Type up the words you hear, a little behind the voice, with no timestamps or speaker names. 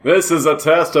This is a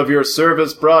test of your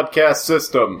service broadcast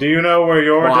system. Do you know where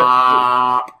your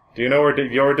Do you know where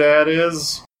your dad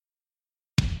is?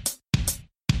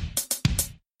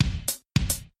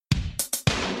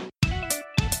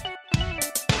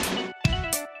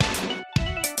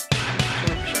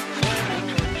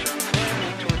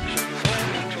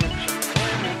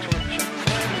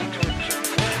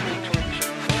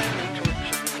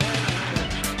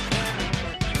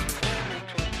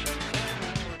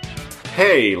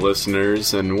 Hey,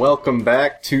 listeners, and welcome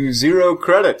back to Zero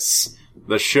Credits,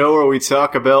 the show where we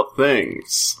talk about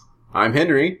things. I'm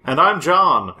Henry. And I'm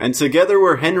John. And together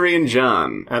we're Henry and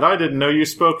John. And I didn't know you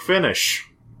spoke Finnish.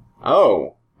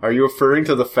 Oh, are you referring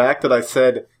to the fact that I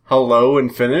said hello in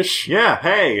Finnish? Yeah,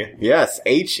 hey. Yes,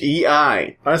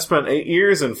 H-E-I. I spent 8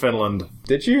 years in Finland.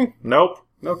 Did you? Nope.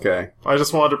 Okay. I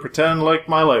just wanted to pretend like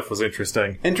my life was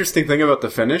interesting. Interesting thing about the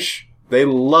Finnish, they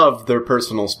love their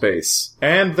personal space.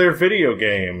 And their video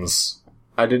games.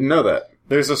 I didn't know that.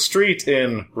 There's a street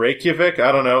in Reykjavik,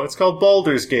 I don't know, it's called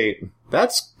Baldur's Gate.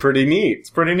 That's pretty neat. It's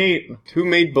pretty neat. Who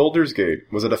made Baldur's Gate?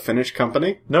 Was it a Finnish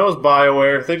company? No, it's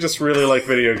BioWare. They just really like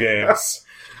video games.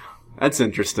 That's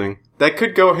interesting. That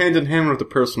could go hand in hand with the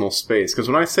personal space, because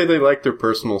when I say they like their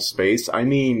personal space, I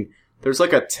mean there's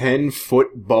like a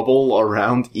 10-foot bubble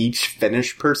around each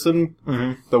Finnish person.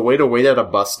 Mm-hmm. The way to wait at a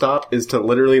bus stop is to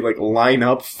literally line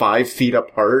up 5 feet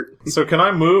apart. So can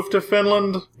I move to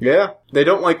Finland? Yeah. They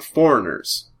don't like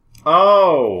foreigners.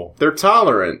 Oh. They're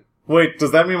tolerant. Wait,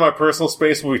 does that mean my personal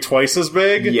space will be twice as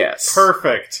big? Yes.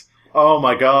 Perfect. Oh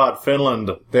my god,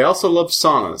 Finland. They also love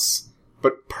saunas,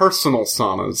 but personal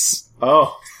saunas.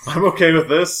 Oh, I'm okay with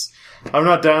this. I'm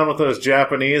not down with those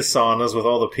Japanese saunas with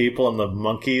all the people and the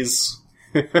monkeys.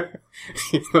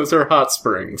 Those are hot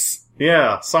springs.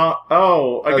 Yeah,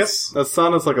 I guess... A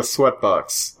sauna's like a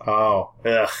sweatbox. Oh,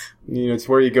 ugh. You know, it's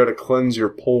where you go to cleanse your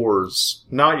pores.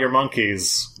 Not your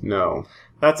monkeys. No.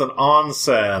 That's an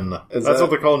onsen. That's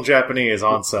what they're called in Japanese,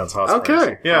 onsens, hot springs.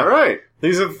 Okay, yeah. Alright.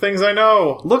 These are the things I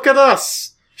know. Look at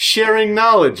us! Sharing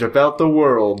knowledge about the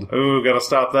world. Ooh, gotta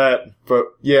stop that. But,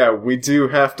 yeah, we do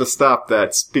have to stop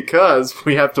that, because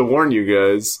we have to warn you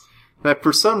guys that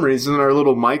for some reason our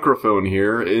little microphone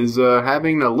here is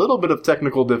having a little bit of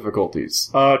technical difficulties.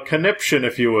 Conniption,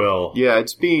 if you will. Yeah,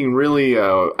 it's being really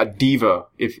a diva,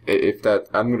 if that...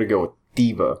 I'm gonna go with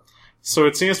diva. So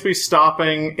it seems to be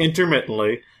stopping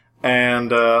intermittently,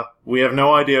 and we have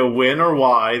no idea when or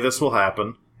why this will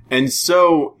happen. And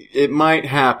so it might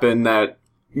happen that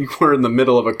we're in the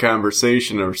middle of a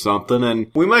conversation or something,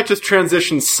 and we might just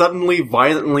transition suddenly,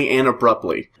 violently, and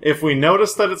abruptly. If we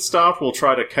notice that it stopped, we'll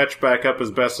try to catch back up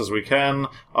as best as we can.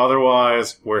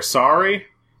 Otherwise, we're sorry.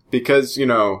 Because, you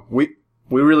know, we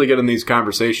really get in these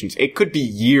conversations. It could be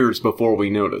years before we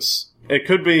notice. It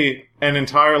could be an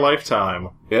entire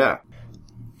lifetime. Yeah.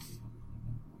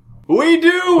 We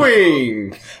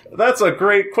doing? That's a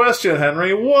great question,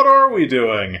 Henry. What are we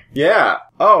doing? Yeah.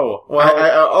 Oh,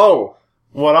 well...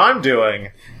 What I'm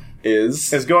doing is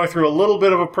going through a little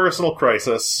bit of a personal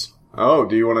crisis. Oh,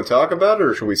 do you want to talk about it,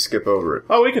 or should we skip over it?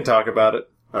 Oh, we can talk about it.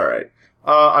 Alright.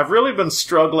 I've really been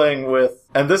struggling with,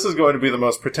 and this is going to be the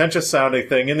most pretentious sounding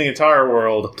thing in the entire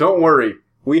world. Don't worry.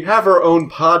 We have our own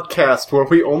podcast where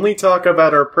we only talk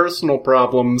about our personal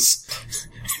problems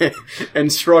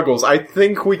and struggles. I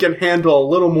think we can handle a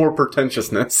little more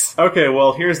pretentiousness. Okay,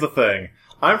 well, here's the thing.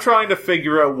 I'm trying to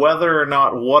figure out whether or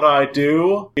not what I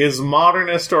do is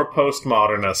modernist or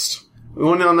postmodernist.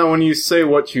 Well, no, when you say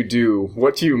what you do,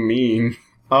 what do you mean?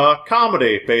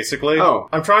 Comedy, basically. Oh.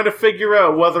 I'm trying to figure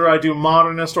out whether I do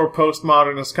modernist or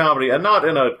postmodernist comedy, and not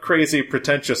in a crazy,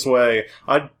 pretentious way.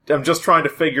 I'm just trying to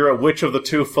figure out which of the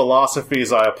two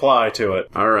philosophies I apply to it.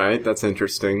 Alright, that's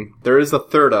interesting. There is a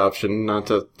third option, not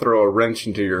to throw a wrench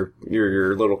into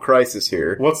your little crisis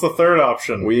here. What's the third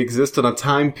option? We exist in a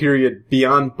time period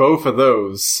beyond both of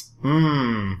those.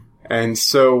 And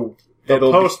so...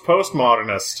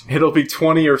 Postmodernist. It'll be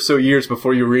 20 or so years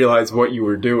before you realize what you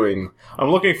were doing. I'm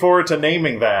looking forward to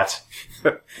naming that.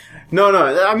 No,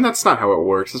 I mean, that's not how it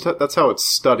works. That's how it's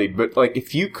studied. But,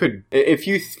 if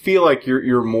you feel like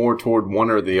you're more toward one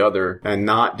or the other and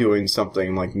not doing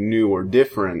something, new or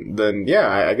different, then,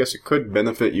 yeah, I guess it could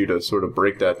benefit you to sort of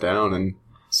break that down and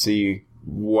see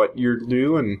what you're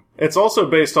doing. It's also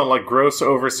based on, gross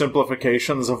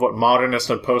oversimplifications of what modernist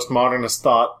and postmodernist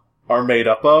thought are made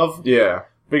up of. Yeah.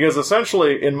 Because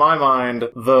essentially, in my mind,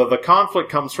 the conflict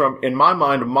comes from, in my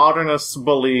mind, modernists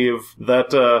believe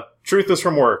that truth is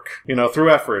from work, through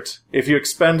effort. If you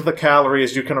expend the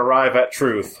calories, you can arrive at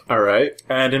truth. Alright.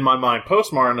 And in my mind,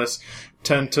 postmodernists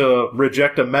tend to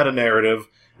reject a meta-narrative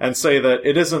and say that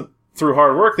it isn't through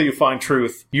hard work that you find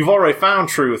truth. You've already found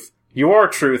truth. You are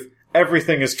truth.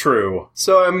 Everything is true.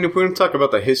 So, I mean, if we're going to talk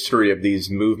about the history of these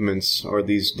movements, or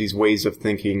these ways of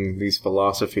thinking, these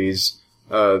philosophies,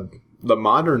 the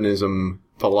modernism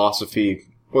philosophy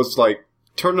was like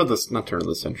not turn of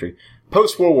the century,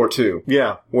 post-World War II.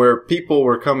 Yeah. Where people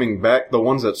were coming back, the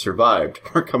ones that survived,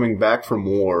 were coming back from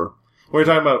war. What are you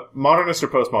talking about, modernist or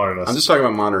postmodernist? I'm just talking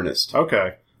about modernist.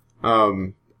 Okay.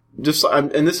 And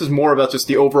this is more about just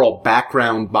the overall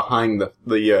background behind the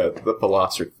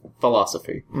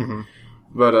philosophy. Mm-hmm.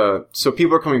 But, so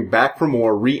people are coming back from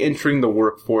war, re-entering the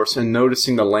workforce, and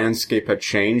noticing the landscape had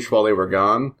changed while they were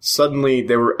gone. Suddenly,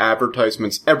 there were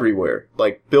advertisements everywhere,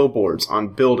 like billboards on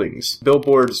buildings,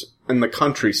 billboards in the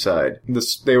countryside.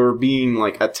 They were being,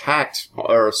 like, attacked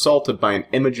or assaulted by an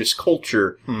imagist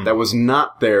culture that was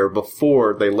not there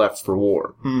before they left for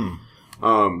war.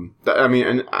 I mean,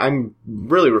 and I'm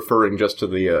really referring just to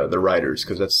the writers,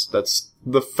 because that's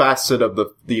the facet of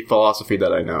the philosophy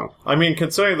that I know. I mean,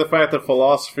 considering the fact that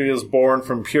philosophy is born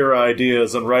from pure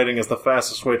ideas and writing is the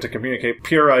fastest way to communicate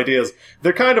pure ideas,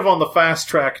 they're kind of on the fast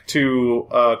track to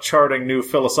charting new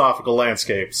philosophical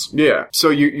landscapes. Yeah. So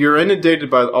you're inundated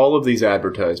by all of these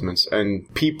advertisements,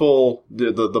 and people,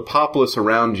 the populace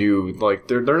around you, like,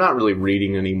 they're not really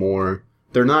reading anymore.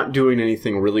 They're not doing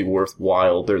anything really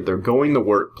worthwhile. They're going to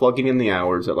work, plugging in the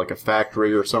hours at like a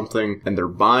factory or something, and they're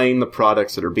buying the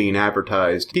products that are being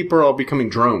advertised. People are all becoming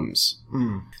drones.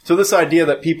 So this idea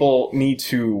that people need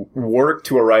to work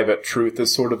to arrive at truth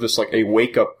is sort of just like a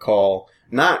wake-up call.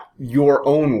 Not your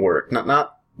own work,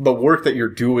 not the work that you're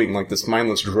doing, like this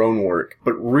mindless drone work,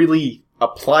 but really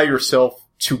apply yourself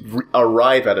to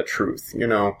arrive at a truth, you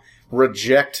know?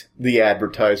 Reject the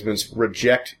advertisements,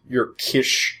 reject your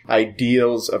kitsch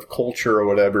ideals of culture or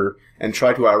whatever, and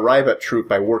try to arrive at truth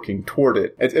by working toward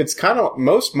it. It's kind of,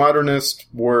 most modernists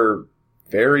were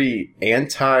very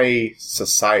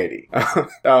anti-society. A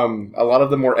lot of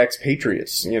them were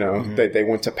expatriates, you know. Mm-hmm. They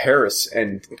went to Paris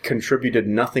and contributed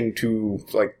nothing to,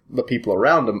 like, the people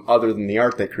around them other than the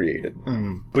art they created.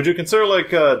 Would you consider, like,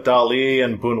 Dali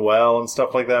and Buñuel and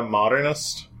stuff like that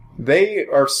modernist? They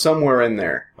are somewhere in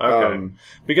there. Okay.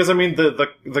 Because, I mean,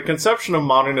 the conception of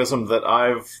modernism that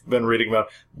I've been reading about,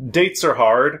 dates are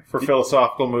hard for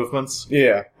philosophical movements.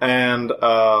 Yeah. And,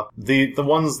 the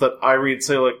ones that I read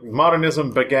say, like,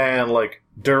 modernism began, like,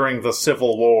 during the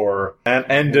Civil War and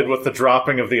ended with the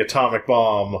dropping of the atomic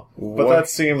bomb. But that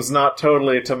seems not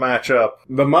totally to match up.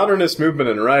 The modernist movement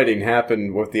in writing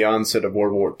happened with the onset of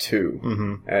World War II.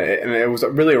 Mm-hmm. And it was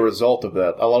really a result of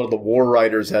that. A lot of the war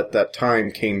writers at that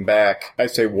time came back. I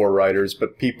say war writers,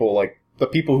 but people like the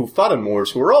people who fought in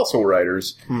wars, who were also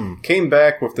writers, came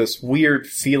back with this weird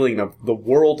feeling of the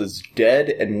world is dead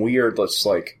and we are just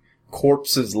like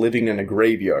corpses living in a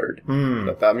graveyard.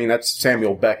 I mean, that's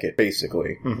Samuel Beckett,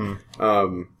 basically. Mm-hmm.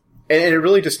 And it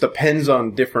really just depends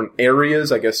on different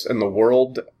areas, I guess, in the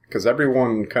world, because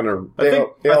everyone kind of, they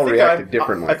all reacted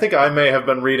differently. I think I may have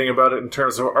been reading about it in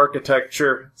terms of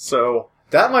architecture, so...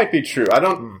 That might be true. I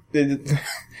don't...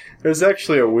 There's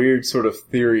actually a weird sort of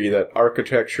theory that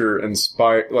architecture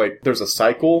like, there's a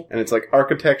cycle, and it's like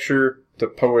architecture to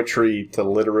poetry, to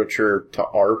literature, to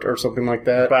art, or something like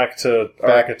that. Back to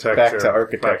architecture. Back to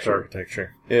architecture. Back to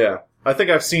architecture. Yeah. I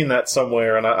think I've seen that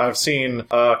somewhere, and I've seen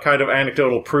kind of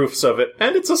anecdotal proofs of it,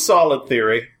 and it's a solid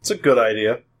theory. It's a good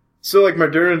idea. So, like,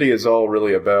 modernity is all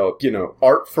really about, you know,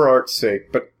 art for art's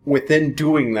sake, but within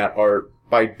doing that art,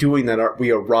 by doing that art, we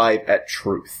arrive at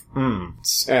truth. And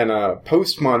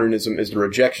postmodernism is the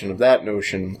rejection of that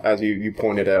notion, as you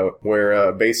pointed out,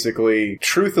 where basically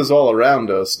truth is all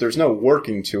around us. There's no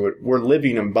working to it. We're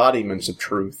living embodiments of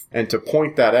truth. And to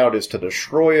point that out is to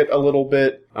destroy it a little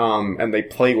bit. And they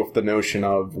play with the notion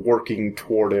of working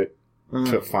toward it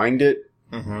to find it.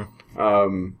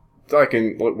 Like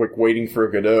in like Waiting for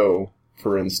Godot,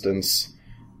 for instance.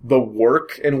 The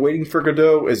work in Waiting for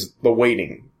Godot is the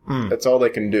waiting. That's all they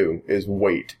can do, is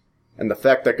wait. And the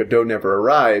fact that Godot never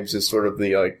arrives is sort of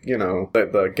the, like, you know,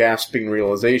 the gasping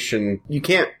realization. You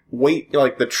can't wait,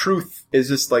 like, the truth is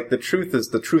just, like, the truth is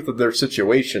the truth of their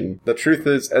situation. The truth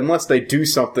is, unless they do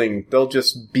something, they'll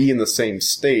just be in the same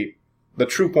state. The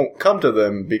truth won't come to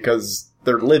them because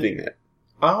they're living it.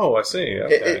 Oh, I see.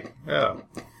 Okay. Yeah.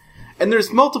 And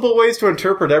there's multiple ways to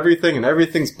interpret everything, and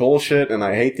everything's bullshit, and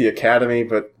I hate the Academy,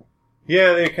 but...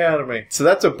 Yeah, the Academy. So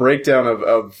that's a breakdown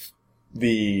of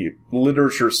the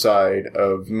literature side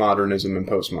of modernism and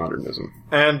postmodernism.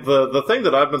 And the thing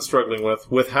that I've been struggling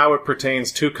with how it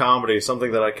pertains to comedy,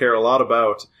 something that I care a lot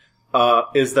about,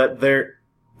 is that there's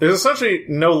essentially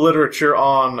no literature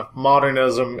on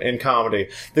modernism in comedy.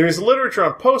 There's literature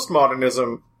on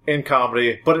postmodernism in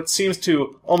comedy, but it seems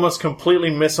to almost completely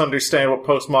misunderstand what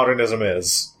postmodernism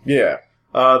is. Yeah.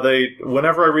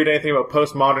 Whenever I read anything about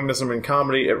postmodernism in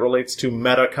comedy, it relates to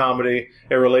meta-comedy,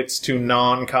 it relates to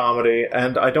non-comedy,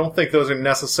 and I don't think those are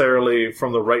necessarily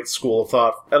from the right school of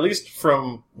thought, at least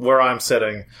from where I'm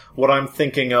sitting, what I'm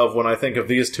thinking of when I think of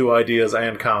these two ideas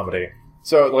and comedy.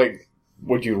 So, like,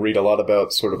 would you read a lot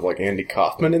about sort of like Andy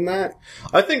Kaufman in that?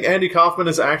 I think Andy Kaufman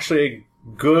is actually a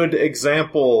good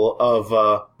example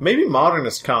of maybe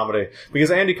modernist comedy,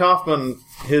 because Andy Kaufman,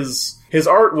 his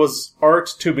art was art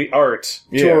to be art,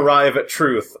 to arrive at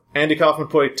truth. Andy Kaufman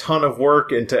put a ton of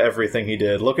work into everything he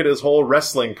did. Look at his whole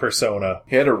wrestling persona.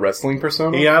 He had a wrestling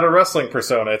persona? He had a wrestling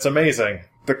persona. It's amazing.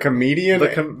 The comedian?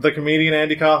 The comedian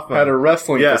Andy Kaufman. Had a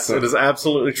wrestling persona. Yes, it is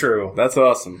absolutely true. That's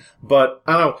awesome. But,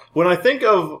 I don't know, when I think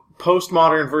of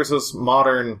postmodern versus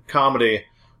modern comedy,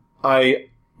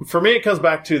 for me it comes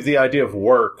back to the idea of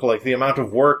work. Like, the amount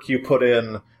of work you put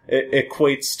in, it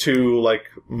equates to, like,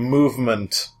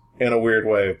 movement in a weird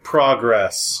way.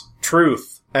 Progress.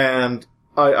 Truth. And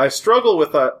I struggle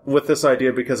with this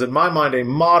idea because in my mind a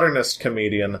modernist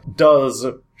comedian does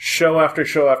show after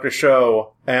show after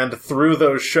show, and through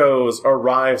those shows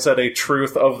arrives at a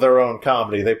truth of their own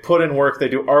comedy. They put in work, they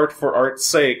do art for art's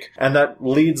sake, and that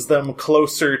leads them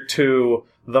closer to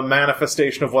the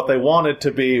manifestation of what they wanted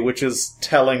to be, which is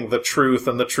telling the truth,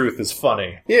 and the truth is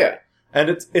funny. Yeah. And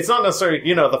it's not necessarily,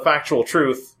 the factual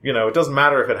truth. It doesn't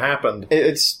matter if it happened.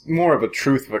 It's more of a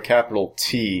truth with a capital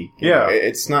T. Yeah.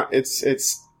 It's not, it's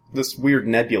this weird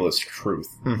nebulous truth.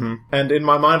 Mm-hmm. And in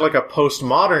my mind, like, a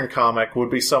postmodern comic would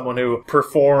be someone who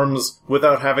performs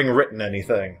without having written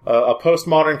anything. A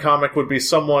postmodern comic would be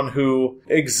someone who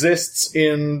exists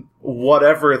in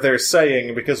whatever they're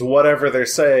saying, because whatever they're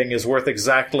saying is worth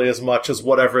exactly as much as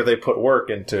whatever they put work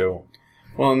into.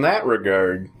 Well, in that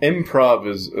regard, improv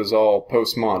is all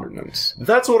postmodernist.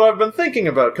 That's what I've been thinking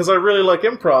about, because I really like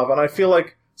improv, and I feel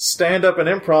like stand-up and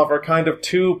improv are kind of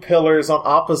two pillars on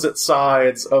opposite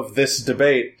sides of this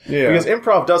debate. Yeah. Because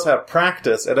improv does have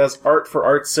practice, it has art for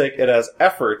art's sake, it has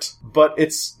effort, but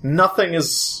nothing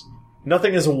is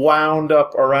wound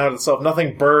up around itself,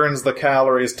 nothing burns the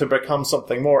calories to become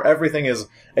something more. Everything is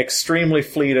extremely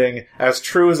fleeting, as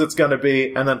true as it's going to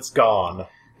be, and then it's gone.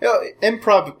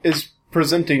 Improv is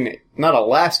presenting not a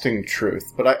lasting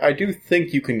truth, but I do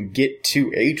think you can get to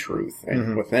a truth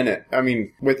within it. I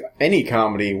mean, with any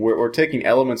comedy, we're taking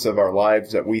elements of our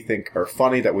lives that we think are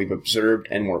funny, that we've observed,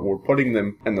 and we're putting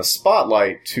them in the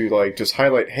spotlight to, like, just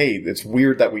highlight, hey, it's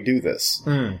weird that we do this.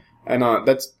 And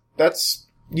that's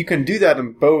you can do that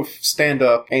in both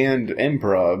stand-up and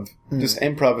improv. Just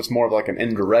improv is more of like an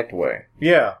indirect way.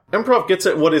 Yeah. Improv gets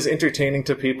at what is entertaining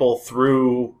to people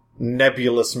through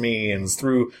nebulous means,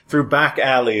 through back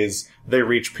alleys they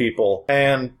reach people.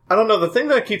 And I don't know, the thing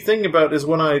that I keep thinking about is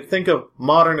when I think of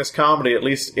modernist comedy, at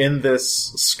least in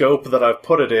this scope that I've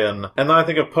put it in, and then I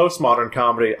think of postmodern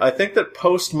comedy, I think that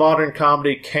postmodern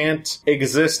comedy can't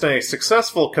exist in a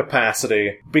successful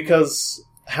capacity, because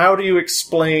how do you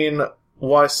explain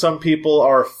why some people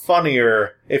are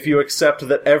funnier if you accept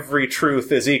that every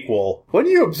truth is equal? When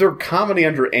you observe comedy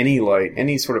under any light,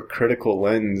 any sort of critical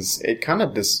lens, it kind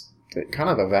of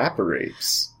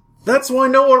evaporates. That's why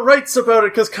no one writes about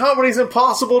it, because comedy's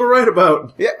impossible to write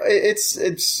about. Yeah,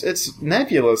 it's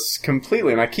nebulous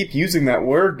completely, and I keep using that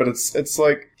word, but it's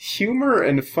like humor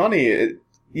and funny.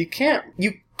 You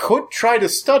could try to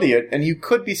study it, and you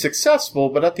could be successful,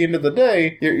 but at the end of the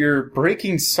day, you're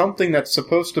breaking something that's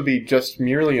supposed to be just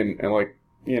merely enjoyed,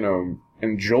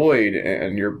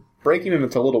 and you're breaking it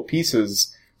into little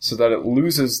pieces so that it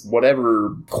loses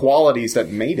whatever qualities that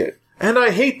made it. And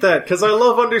I hate that, because I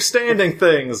love understanding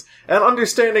things. And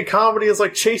understanding comedy is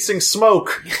like chasing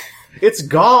smoke. It's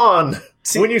gone.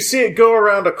 When you see it go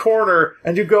around a corner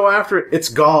and you go after it, it's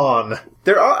gone.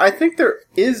 I think there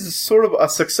is sort of a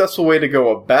successful way to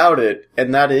go about it,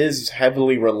 and that is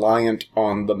heavily reliant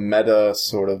on the meta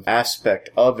sort of aspect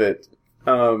of it.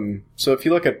 So if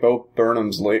you look at Bo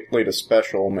Burnham's latest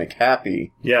special, Make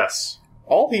Happy. Yes.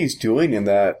 All he's doing in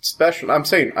that special, I'm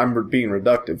being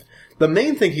reductive. The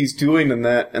main thing he's doing in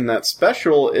that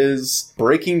special is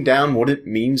breaking down what it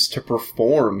means to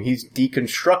perform. He's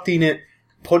deconstructing it,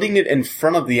 putting it in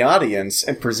front of the audience,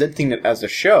 and presenting it as a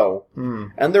show.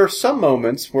 And there are some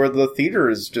moments where the theater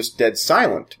is just dead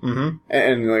silent.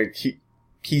 And like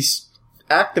he's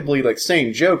actively like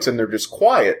saying jokes and they're just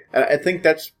quiet. And I think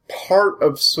that's part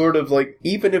of sort of like,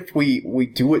 even if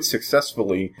we do it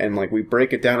successfully and like we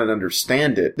break it down and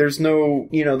understand it, there's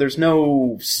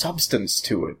no substance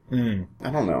to it. I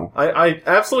don't know. I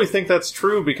absolutely think that's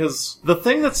true, because the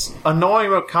thing that's annoying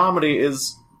about comedy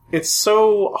is it's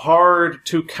so hard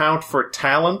to count for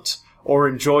talent or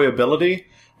enjoyability.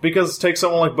 Because take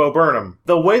someone like Bo Burnham.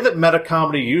 The way that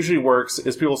metacomedy usually works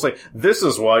is people say, this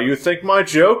is why you think my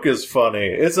joke is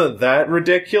funny. Isn't that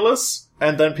ridiculous?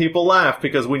 And then people laugh,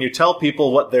 because when you tell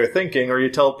people what they're thinking, or you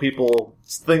tell people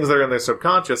things that are in their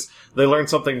subconscious, they learn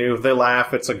something new, they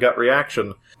laugh, it's a gut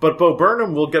reaction. But Bo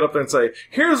Burnham will get up there and say,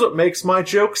 here's what makes my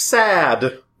joke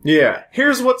sad. Yeah.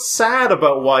 Here's what's sad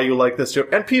about why you like this joke.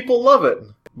 And people love it.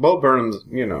 Bo Burnham's,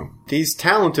 he's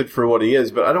talented for what he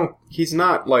is, but he's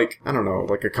not like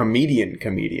a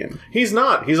comedian. He's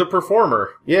not. He's a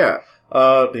performer. Yeah.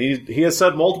 He has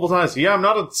said multiple times, yeah, I'm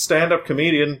not a stand-up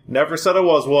comedian. Never said I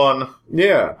was one.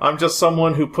 Yeah. I'm just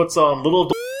someone who puts on little...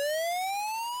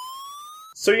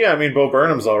 So yeah, I mean, Bo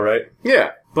Burnham's alright.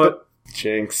 Yeah. But...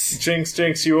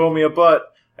 Jinx, you owe me a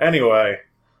butt. Anyway.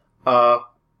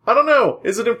 I don't know.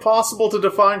 Is it impossible to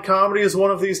define comedy as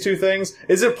one of these two things?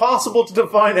 Is it possible to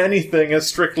define anything as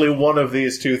strictly one of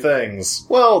these two things?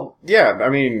 Well, yeah, I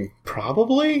mean,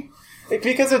 probably.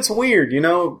 Because it's weird,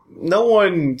 no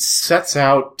one sets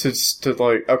out to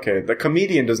okay, the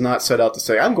comedian does not set out to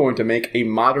say, I'm going to make a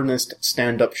modernist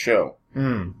stand-up show.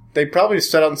 They probably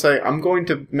set out and say, I'm going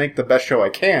to make the best show I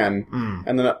can,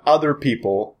 and then other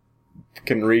people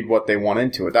can read what they want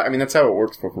into it. I mean, that's how it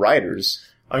works with writers.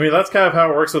 I mean, that's kind of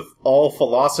how it works with all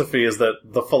philosophy, is that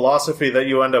the philosophy that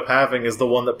you end up having is the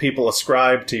one that people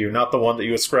ascribe to you, not the one that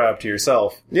you ascribe to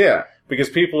yourself. Yeah. Because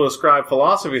people who ascribe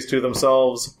philosophies to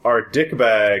themselves are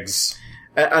dickbags.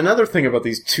 Another thing about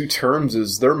these two terms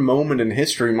is their moment in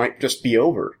history might just be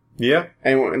over. Yeah.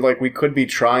 And, we could be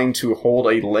trying to hold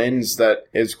a lens that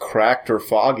is cracked or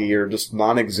foggy or just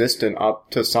non-existent up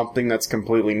to something that's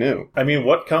completely new. I mean,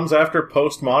 what comes after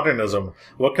postmodernism?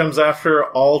 What comes after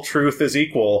all truth is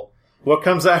equal? What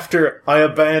comes after I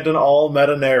abandon all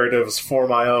meta-narratives for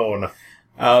my own?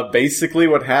 Basically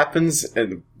what happens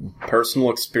in personal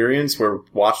experience, we're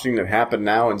watching it happen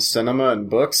now in cinema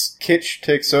and books, kitsch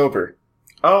takes over.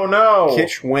 Oh no!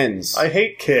 Kitsch wins. I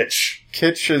hate kitsch.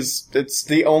 Kitsch it's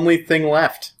the only thing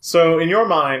left. So, in your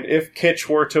mind, if kitsch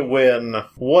were to win,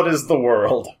 what is the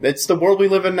world? It's the world we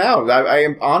live in now.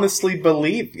 I honestly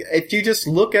believe, if you just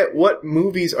look at what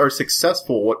movies are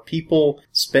successful, what people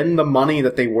spend the money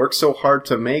that they work so hard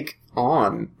to make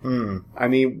on. I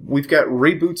mean, we've got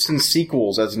reboots and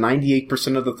sequels as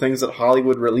 98% of the things that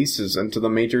Hollywood releases into the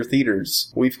major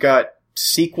theaters. We've got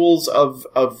sequels of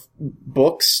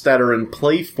books that are in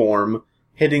play form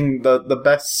hitting the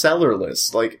bestseller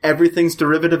list. Like, everything's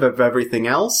derivative of everything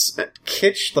else.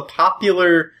 Kitsch, the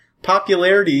popularity,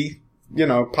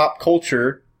 pop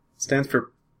culture, stands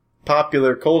for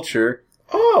popular culture.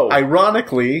 Oh!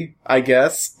 Ironically, I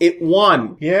guess, it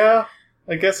won. Yeah,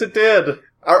 I guess it did.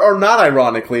 Or not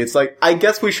ironically, it's like, I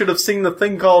guess we should have seen the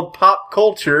thing called pop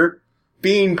culture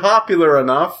being popular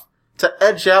enough to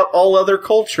edge out all other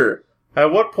culture.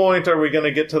 At what point are we going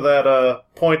to get to that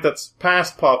point that's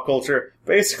past pop culture?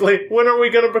 Basically, when are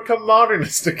we going to become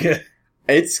modernist again?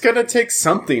 It's going to take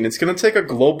something. It's going to take a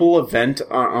global event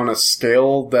on a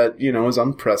scale that, is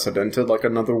unprecedented, like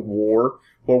another war,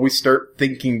 where we start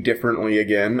thinking differently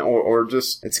again, or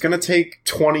just, it's going to take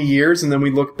 20 years and then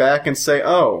we look back and say,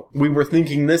 oh, we were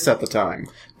thinking this at the time.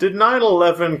 Did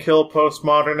 9/11 kill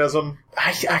postmodernism?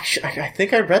 I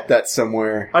think I read that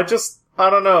somewhere. I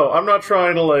don't know. I'm not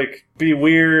trying to, be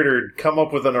weird or come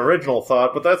up with an original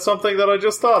thought, but that's something that I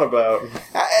just thought about.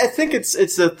 I think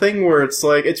it's a thing where it's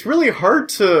it's really hard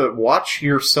to watch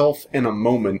yourself in a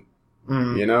moment.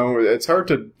 It's hard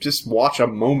to just watch a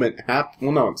moment happen.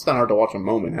 Well, no, it's not hard to watch a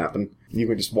moment happen. You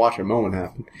can just watch a moment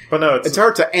happen. But no, it's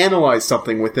hard to analyze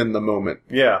something within the moment.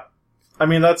 Yeah. I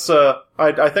mean, that's,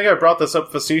 I think I brought this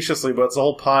up facetiously, but it's a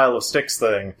whole pile of sticks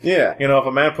thing. Yeah. If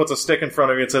a man puts a stick in front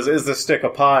of you and says, is this stick a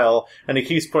pile? And he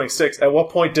keeps putting sticks, at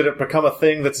what point did it become a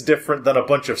thing that's different than a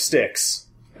bunch of sticks?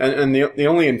 And the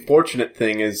only unfortunate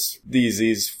thing is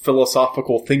these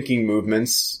philosophical thinking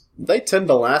movements, they tend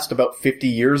to last about 50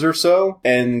 years or so.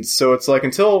 And so it's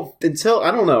until, I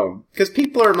don't know, because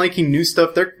people are making new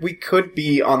stuff, we could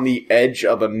be on the edge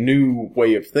of a new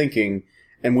way of thinking.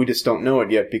 And we just don't know it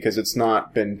yet because it's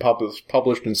not been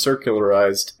published and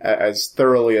circularized as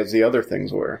thoroughly as the other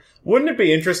things were. Wouldn't it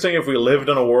be interesting if we lived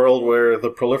in a world where the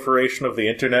proliferation of the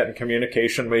internet and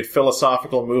communication made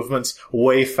philosophical movements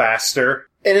way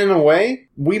faster? And in a way,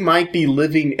 we might be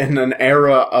living in an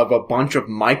era of a bunch of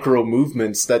micro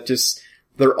movements that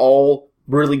they're all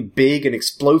really big and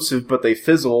explosive, but they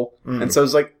fizzle. And so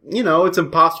it's it's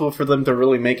impossible for them to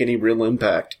really make any real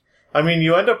impact. I mean,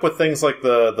 you end up with things like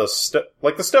the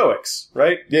Stoics,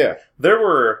 right? Yeah. There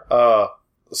were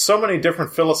so many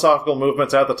different philosophical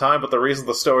movements at the time, but the reason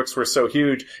the Stoics were so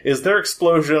huge is their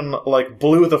explosion, like,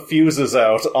 blew the fuses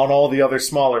out on all the other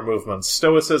smaller movements.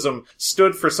 Stoicism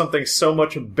stood for something so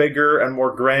much bigger and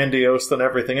more grandiose than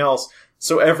everything else,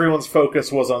 so everyone's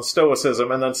focus was on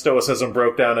Stoicism, and then Stoicism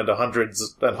broke down into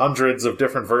hundreds and hundreds of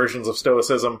different versions of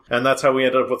Stoicism, and that's how we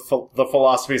ended up with the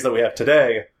philosophies that we have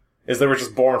today, is they were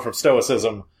just born from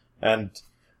Stoicism, and,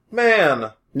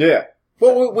 man... Yeah.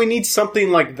 Well, we need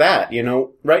something like that, you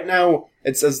know? Right now,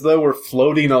 it's as though we're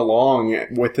floating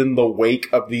along within the wake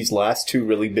of these last two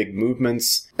really big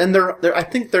movements. And I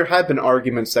think there have been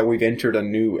arguments that we've entered a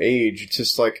new age. It's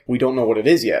just like, we don't know what it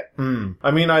is yet.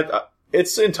 I mean,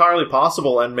 it's entirely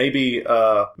possible, and maybe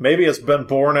it's been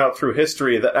borne out through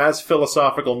history that as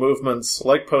philosophical movements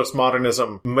like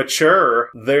postmodernism mature,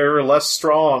 they're less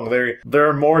strong. There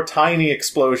are more tiny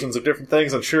explosions of different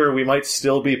things, and sure, we might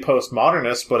still be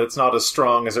postmodernist, but it's not as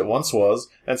strong as it once was,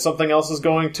 and something else is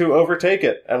going to overtake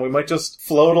it, and we might just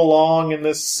float along in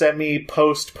this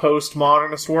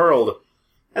semi-postmodernist world.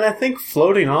 And I think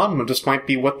floating on just might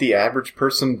be what the average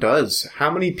person does. How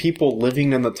many people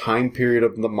living in the time period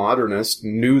of the modernist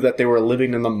knew that they were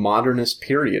living in the modernist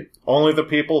period? Only the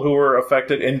people who were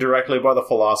affected indirectly by the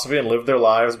philosophy and lived their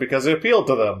lives because it appealed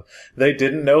to them. They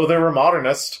didn't know they were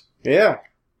modernist. Yeah.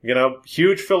 You know,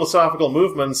 huge philosophical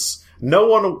movements. No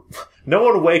one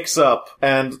wakes up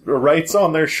and writes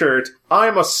on their shirt,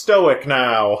 "I'm a Stoic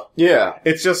now." Yeah.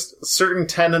 It's just certain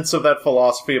tenets of that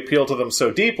philosophy appeal to them so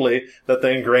deeply that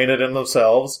they ingrain it in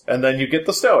themselves, and then you get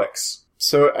the Stoics.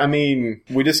 So, I mean,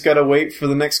 we just gotta wait for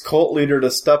the next cult leader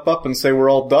to step up and say we're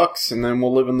all ducks, and then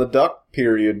we'll live in the duck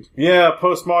period. Yeah,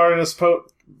 postmodernist,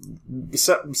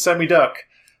 semi-duck.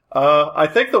 I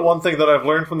think the one thing that I've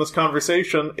learned from this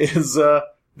conversation is,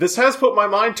 this has put my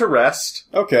mind to rest.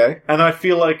 Okay. And I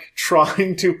feel like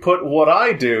trying to put what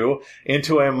I do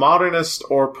into a modernist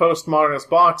or postmodernist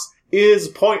box is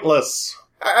pointless.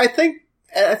 I think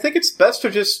it's best to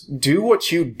just do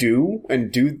what you do and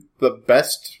do the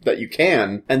best that you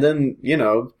can, and then, you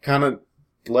know, kind of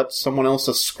let someone else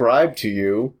ascribe to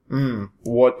you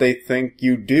what they think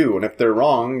you do. And if they're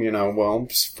wrong, you know, well,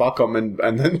 just fuck them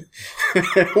and then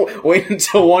wait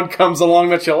until one comes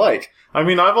along that you like. I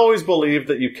mean, I've always believed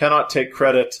that you cannot take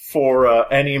credit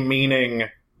for any meaning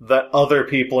that other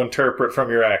people interpret from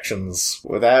your actions.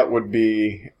 Well, that would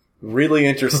be really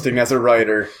interesting as a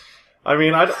writer. I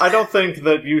mean, I don't think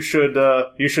that you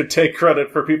should take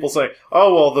credit for people saying,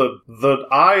 "Oh, well, the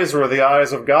eyes were the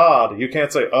eyes of God." You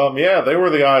can't say, yeah, they were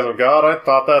the eyes of God. I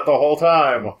thought that the whole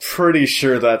time. Pretty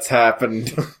sure that's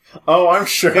happened. Oh, I'm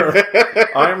sure.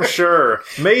 I'm sure.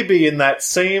 Maybe in that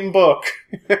same book.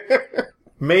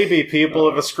 Maybe people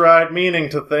have ascribed meaning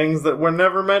to things that were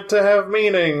never meant to have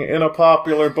meaning in a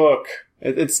popular book.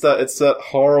 It's that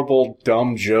horrible,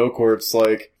 dumb joke where it's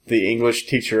like, the English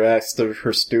teacher asks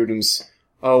her students,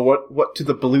 "Oh, what do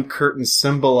the blue curtains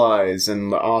symbolize?"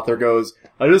 And the author goes,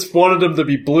 "I just wanted them to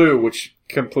be blue," which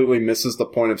completely misses the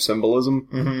point of symbolism.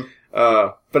 Mm-hmm.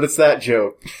 But it's that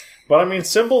joke. But I mean,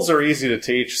 symbols are easy to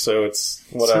teach, so it's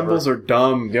whatever. Symbols are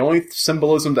dumb. The only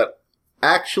symbolism that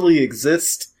actually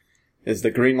exists is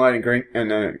the green light and Green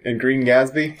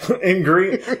Gatsby. In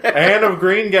Green and of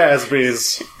Green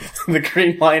Gatsby's. The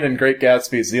green light and Great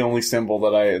Gatsby is the only symbol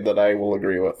that I will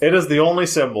agree with. It is the only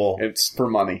symbol. It's for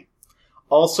money.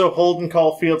 Also, Holden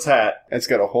Caulfield's hat. It's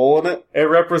got a hole in it. It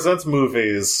represents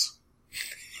movies.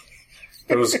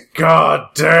 Those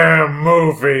goddamn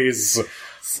movies.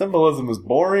 Symbolism is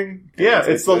boring. Yeah,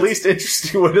 it's the least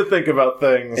interesting way to think about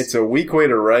things. It's a weak way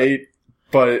to write.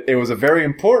 But it was a very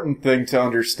important thing to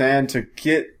understand to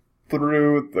get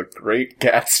through the Great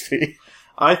Gatsby.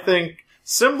 I think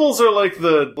symbols are like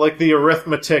the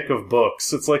arithmetic of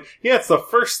books. It's like, yeah, it's the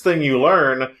first thing you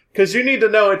learn, because you need to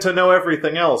know it to know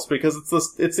everything else, because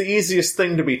it's the easiest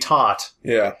thing to be taught.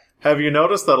 Yeah. Have you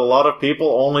noticed that a lot of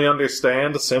people only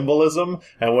understand symbolism,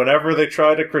 and whenever they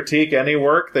try to critique any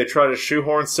work, they try to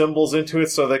shoehorn symbols into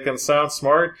it so they can sound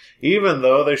smart, even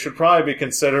though they should probably be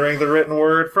considering the written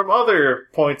word from other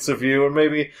points of view and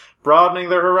maybe broadening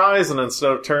their horizon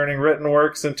instead of turning written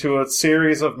works into a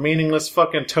series of meaningless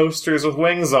fucking toasters with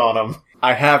wings on them.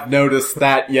 I have noticed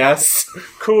that, yes.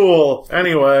 Cool.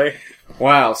 Anyway.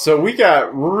 Wow, so we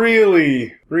got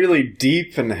really, really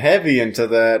deep and heavy into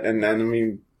that, and I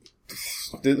mean,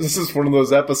 this is one of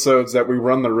those episodes that we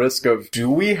run the risk of, do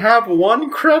we have one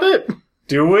credit?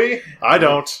 Do we? I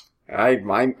don't.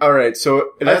 Alright, so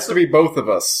it has to be both of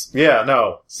us. Yeah,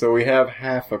 no. So we have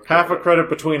half a credit. Half a credit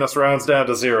between us rounds down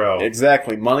to 0.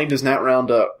 Exactly. Money does not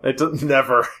round up. It does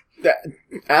never.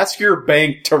 Ask your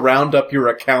bank to round up your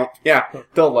account. Yeah,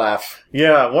 they'll laugh.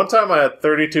 Yeah, one time I had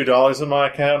 $32 in my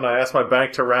account, and I asked my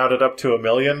bank to round it up to $1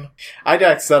 million. I'd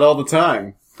ask that all the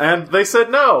time. And they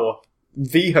said no.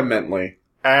 Vehemently.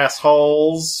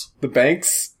 Assholes. The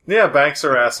banks? Yeah, banks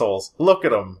are assholes. Look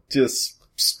at them. Just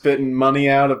spitting money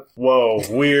out of... Whoa,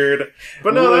 weird.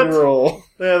 But no, literal.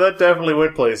 that definitely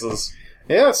went places.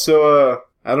 Yeah, so,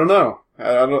 I don't know.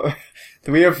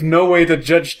 We have no way to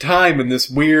judge time in this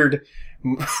weird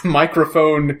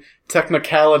microphone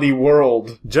technicality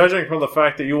world. Judging from the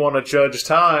fact that you want to judge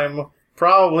time,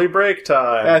 probably break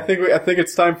time. I think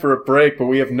it's time for a break, but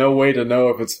we have no way to know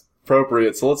if it's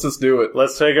appropriate, so let's just do it.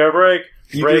 Let's take our break.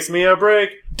 Break me a break.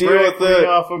 Deal with it. Me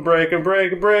off a break,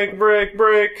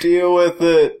 break. Deal with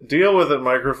it. Deal with it,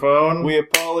 microphone. We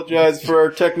apologize for our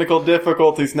technical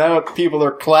difficulties. Now people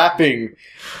are clapping.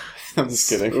 I'm just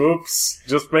kidding. Oops.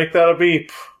 Just make that a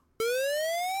beep.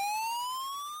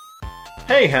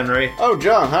 Hey, Henry. Oh,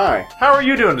 John, hi. How are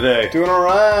you doing today? Doing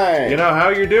alright. You know how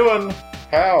you're doing?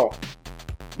 How?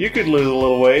 You could lose a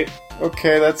little weight.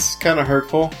 Okay, that's kind of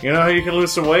hurtful. You know how you can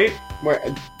lose some weight? Wait,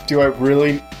 do I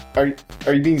really... Are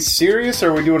you being serious, or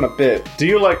are we doing a bit? Do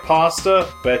you like pasta?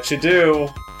 Bet you do.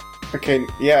 Okay,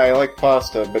 yeah, I like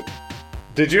pasta, but...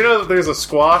 Did you know that there's a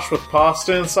squash with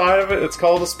pasta inside of it? It's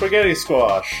called a spaghetti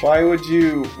squash. Why would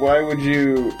you...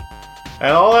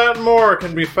 And all that and more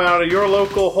can be found at your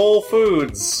local Whole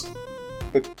Foods.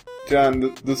 But,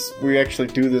 John, we actually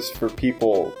do this for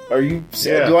people. Are you...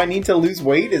 Yeah. Do I need to lose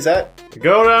weight? Is that...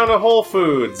 Go down to Whole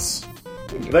Foods.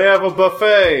 They have a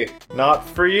buffet. Not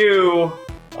for you.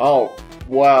 Oh,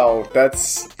 wow,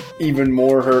 that's even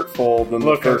more hurtful than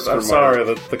the first one. I'm sorry,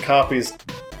 the copy's...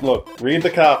 Look, read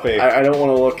the copy. I don't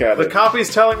want to look at it. The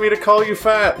copy's telling me to call you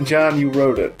fat. John, you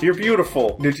wrote it. You're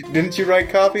beautiful. Didn't you write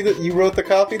copy that you wrote the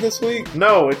copy this week?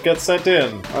 No, it gets sent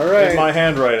in. All right. In my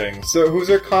handwriting. So who's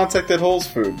our contact at Whole's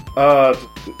Food?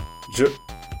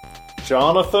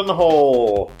 Jonathan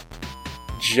Hole.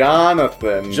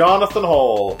 Jonathan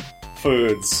Hole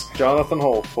Foods. Jonathan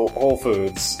Whole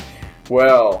Foods.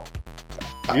 Well,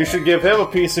 you should give him a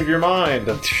piece of your mind.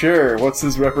 Sure. What's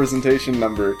his representation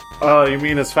number? You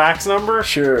mean his fax number?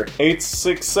 Sure.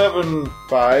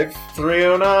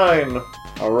 867-5309.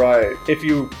 Alright. If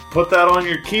you put that on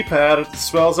your keypad, it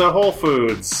spells out Whole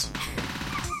Foods.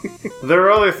 There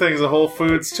are other things at Whole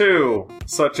Foods, too,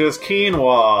 such as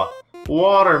quinoa,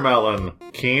 watermelon,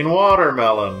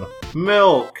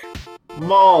 milk,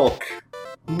 mulk.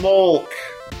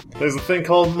 There's a thing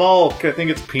called mulk. I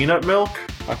think it's peanut milk.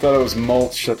 I thought it was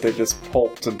mulch that they just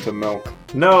pulped into milk.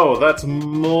 No, that's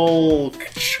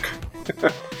mulch.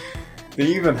 They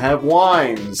even have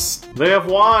wines. They have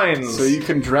wines. So you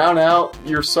can drown out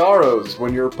your sorrows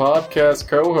when your podcast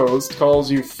co-host calls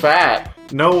you fat.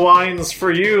 No wines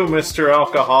for you, Mr.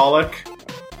 Alcoholic.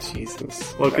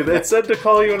 Jesus. Look, it said to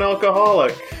call you an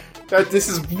alcoholic. This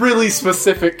is really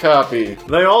specific copy.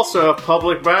 They also have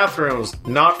public bathrooms.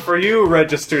 Not for you,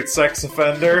 registered sex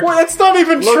offender. Well, that's not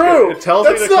even Look, true. It tells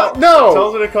that's me to not, call, no. It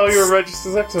tells me to call you a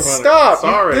registered sex offender. Stop.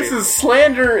 Sorry. This is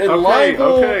slander and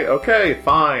libel. Okay,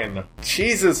 fine.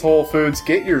 Jesus, Whole Foods,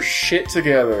 get your shit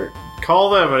together. Call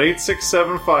them at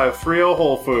 867-530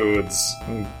 Whole Foods.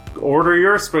 And order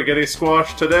your spaghetti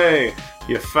squash today,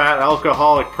 you fat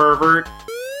alcoholic pervert.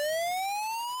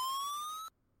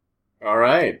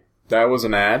 Alright. That was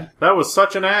an ad. That was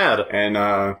such an ad.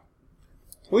 And,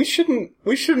 we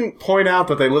shouldn't point out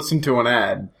that they listened to an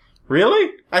ad.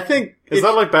 Really? I think... Is that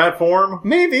like bad form?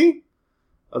 Maybe.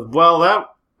 I've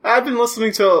been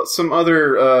listening to some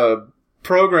other,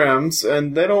 programs,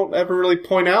 and they don't ever really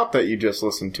point out that you just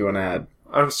listened to an ad.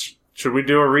 Should we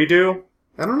do a redo?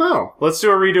 I don't know. Let's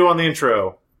do a redo on the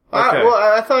intro. Okay.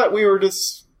 I thought we were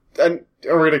just... are we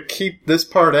going to keep this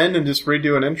part in and just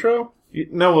redo an intro?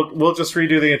 No, we'll just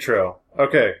redo the intro.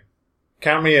 Okay.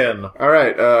 Count me in.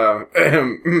 Alright,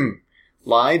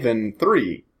 live in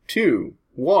 3, 2,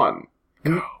 1,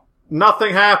 go.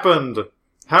 Nothing happened.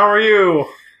 How are you?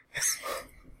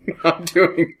 I'm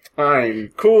doing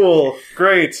fine. Cool.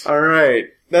 Great. Alright.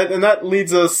 That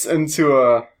leads us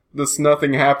into this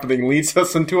nothing happening leads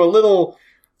us into a little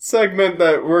segment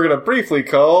that we're gonna briefly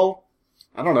call,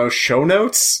 I don't know, show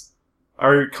notes?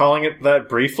 Are you calling it that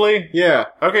briefly? Yeah.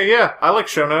 Okay, yeah. I like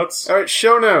show notes. Alright,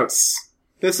 show notes.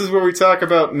 This is where we talk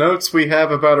about notes we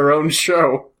have about our own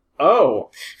show.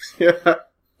 Oh. Yeah.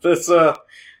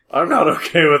 I'm not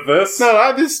okay with this. No,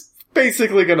 I'm just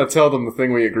basically gonna tell them the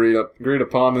thing we agreed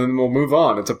upon, and then we'll move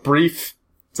on. It's a brief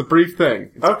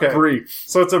thing. It's okay. brief.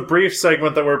 So it's a brief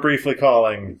segment that we're briefly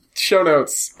calling Show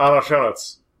notes. Oh, no, show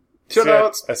notes.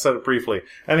 Shoutouts. I said it briefly.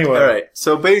 Anyway. Alright,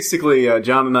 so basically,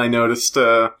 John and I noticed,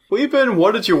 we've been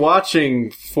What Did You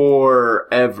Watching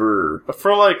forever.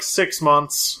 For like 6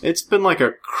 months. It's been like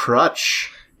a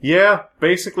crutch. Yeah,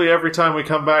 basically every time we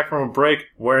come back from a break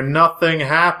where nothing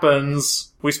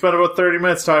happens, we spend about 30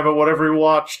 minutes talking about whatever we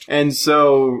watched. And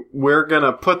so, we're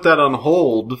gonna put that on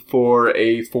hold for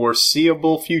a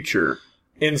foreseeable future.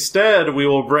 Instead, we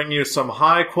will bring you some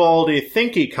high-quality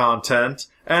thinky content,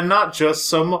 and not just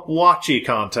some watchy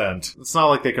content. It's not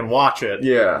like they can watch it.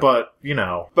 Yeah. But, you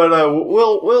know. But,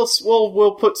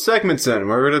 we'll put segments in.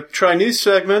 We're gonna try new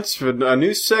segments, for a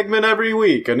new segment every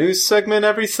week, a new segment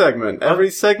every segment. Every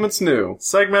segment's new.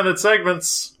 Segmented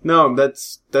segments. No,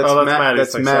 that's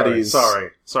Maddie's. Maddie's.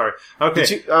 Sorry.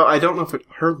 Okay. I don't know if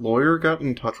her lawyer got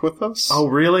in touch with us. Oh,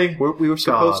 really? We were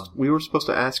supposed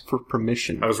to ask for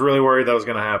permission. I was really worried that was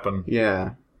gonna happen.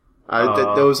 Yeah.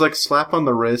 There was like slap on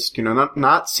the wrist,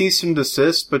 not cease and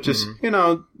desist, but just,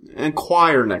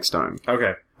 inquire next time.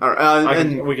 Okay. All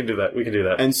right, we can do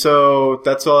that. And so,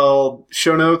 that's all.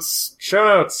 Show notes.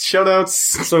 So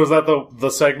is that the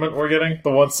segment we're getting?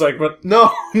 The one segment?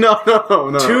 No.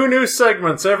 2 new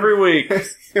segments every week.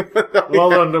 Well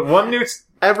done. One new...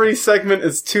 Every segment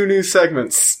is 2 new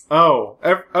segments. Oh,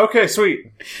 okay,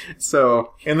 sweet.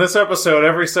 So... In this episode,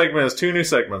 every segment is 2 new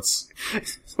segments.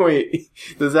 Wait,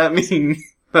 does that mean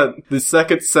that the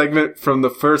second segment from the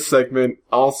first segment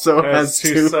also has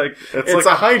 2? It's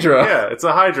a hydra. Yeah, it's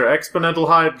a hydra. Exponential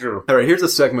hydra. Alright, here's a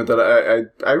segment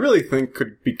that I really think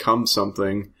could become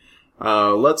something.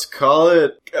 Let's call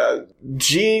it,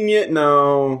 genius,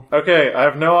 no. Okay, I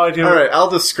have no idea. Alright, I'll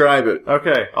describe it.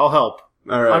 Okay, I'll help.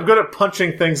 Alright. I'm good at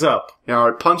punching things up. Yeah,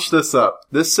 alright, punch this up.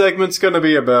 This segment's gonna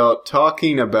be about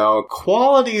talking about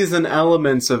qualities and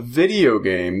elements of video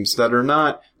games that are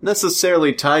not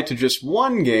necessarily tied to just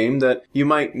one game that you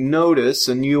might notice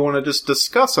and you want to just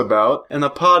discuss about in a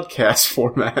podcast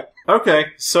format. Okay,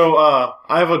 so,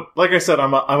 like I said,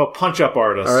 I'm a punch-up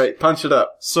artist. Alright, punch it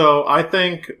up. So, I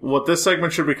think what this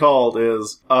segment should be called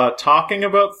is, talking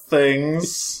about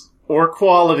things or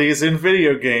qualities in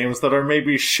video games that are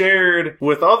maybe shared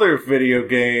with other video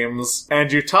games,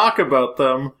 and you talk about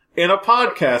them in a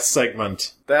podcast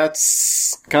segment.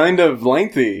 That's kind of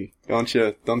lengthy, don't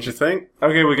you think?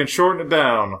 Okay, we can shorten it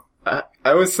down.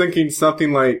 I was thinking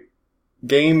something like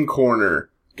Game Corner.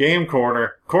 Game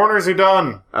Corner. Corners are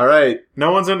done. Alright.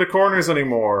 No one's into corners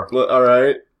anymore.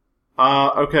 Alright.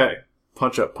 Okay.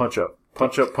 Punch up.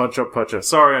 Sorry,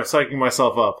 I'm psyching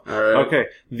myself up. Alright. Okay.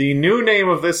 The new name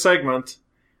of this segment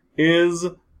is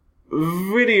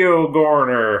Video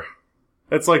Gorner.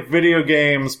 It's like video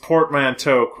games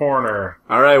portmanteau corner.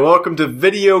 Alright, welcome to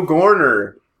Video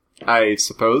Gorner, I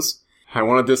suppose. I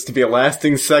wanted this to be a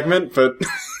lasting segment, but...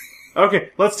 Okay,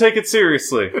 let's take it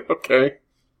seriously. Okay.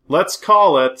 Let's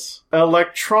call it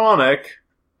Electronic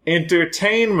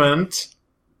Entertainment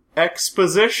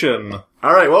Exposition.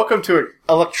 Alright, welcome to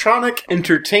Electronic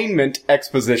Entertainment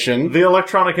Exposition. The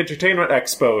Electronic Entertainment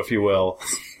Expo, if you will.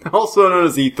 Also known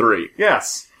as E3.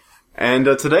 Yes. And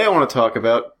today I want to talk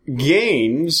about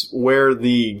games where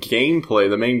the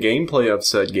main gameplay of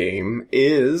said game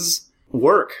is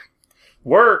work.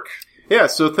 Work? Yeah,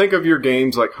 so think of your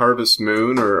games like Harvest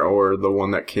Moon or the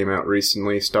one that came out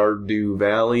recently, Stardew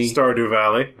Valley.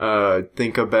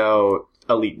 Think about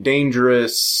Elite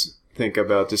Dangerous. Think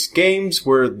about just games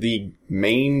where the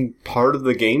main part of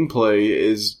the gameplay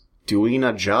is doing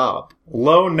a job.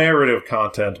 Low narrative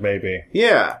content, maybe.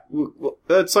 Yeah.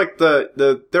 It's like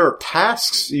there are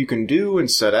tasks you can do and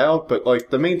set out, but like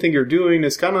the main thing you're doing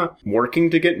is kind of working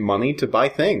to get money to buy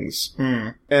things.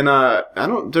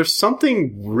 And there's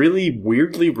something really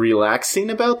weirdly relaxing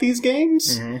about these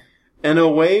games. Mm-hmm. In a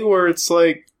way where it's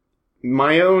like,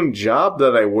 my own job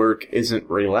that I work isn't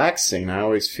relaxing. I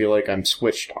always feel like I'm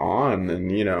switched on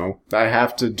and, I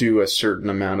have to do a certain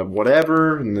amount of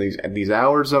whatever in these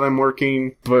hours that I'm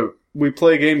working. But we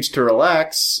play games to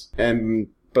relax,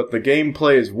 but the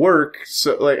gameplay is work.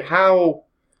 So, like,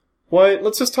 what?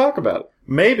 Let's just talk about it.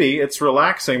 Maybe it's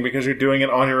relaxing because you're doing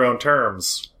it on your own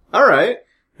terms. Alright.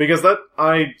 Because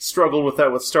I struggled with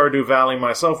that with Stardew Valley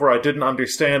myself, where I didn't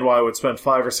understand why I would spend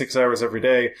 5 or 6 hours every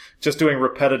day just doing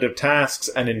repetitive tasks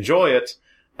and enjoy it.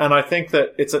 And I think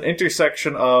that it's an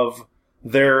intersection of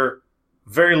their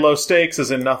very low stakes, as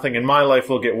in nothing in my life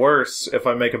will get worse if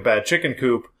I make a bad chicken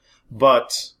coop,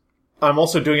 but I'm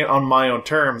also doing it on my own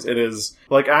terms. It is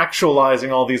like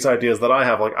actualizing all these ideas that I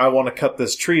have. Like, I want to cut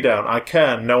this tree down. I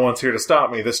can. No one's here to stop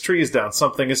me. This tree's down.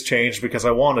 Something has changed because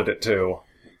I wanted it to.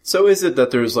 So is it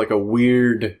that there's like a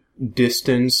weird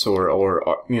distance or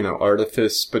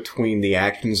artifice between the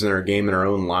actions in our game and our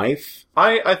own life?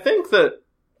 I think that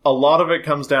a lot of it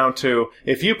comes down to,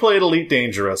 if you played Elite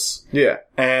Dangerous, Yeah.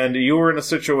 and you were in a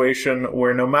situation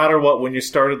where no matter what, when you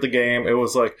started the game, it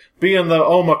was like, be in the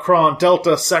Omicron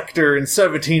Delta sector in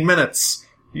 17 minutes,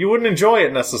 you wouldn't enjoy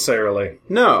it necessarily.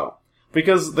 No.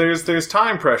 Because there's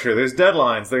time pressure, there's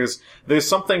deadlines, there's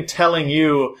something telling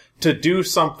you to do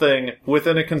something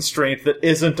within a constraint that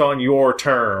isn't on your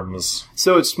terms.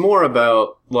 So it's more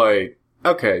about, like,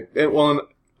 okay, an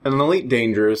Elite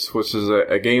Dangerous, which is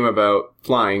a game about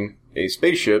flying a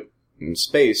spaceship in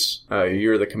space.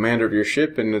 You're the commander of your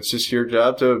ship, and it's just your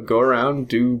job to go around,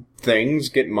 do things,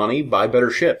 get money, buy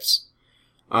better ships.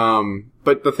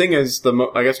 But the thing is,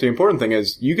 I guess the important thing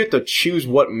is, you get to choose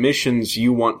what missions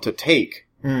you want to take.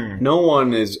 No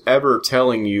one is ever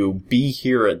telling you, be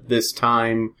here at this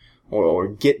time, or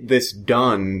get this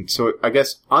done. So I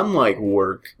guess, unlike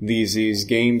work, these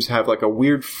games have like a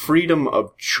weird freedom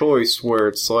of choice where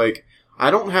it's like,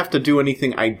 I don't have to do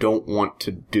anything I don't want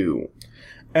to do.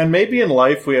 And maybe in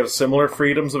life we have similar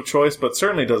freedoms of choice, but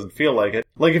certainly doesn't feel like it.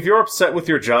 Like, if you're upset with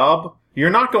your job, you're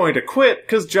not going to quit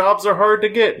because jobs are hard to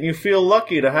get and you feel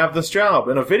lucky to have this job.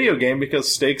 In a video game,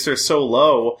 because stakes are so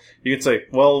low, you can say,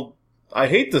 well, I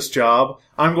hate this job.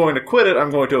 I'm going to quit it. I'm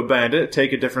going to abandon it,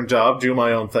 take a different job, do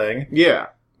my own thing. Yeah.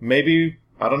 Maybe,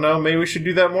 I don't know, maybe we should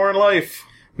do that more in life.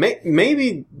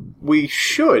 Maybe we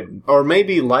should, or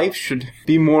maybe life should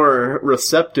be more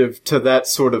receptive to that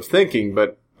sort of thinking,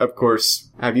 but of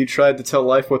course, have you tried to tell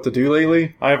life what to do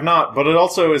lately? I have not, but it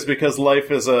also is because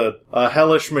life is a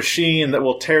hellish machine that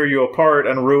will tear you apart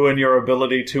and ruin your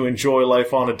ability to enjoy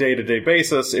life on a day-to-day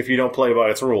basis if you don't play by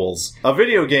its rules. A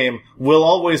video game will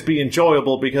always be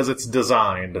enjoyable because it's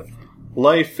designed.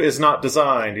 Life is not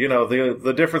designed. You know,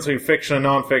 the difference between fiction and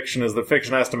nonfiction is that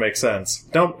fiction has to make sense.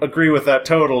 Don't agree with that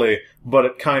totally, but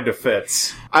it kind of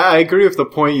fits. I agree with the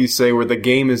point you say where the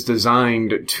game is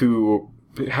designed to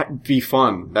be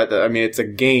fun. I mean, it's a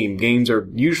game. Games are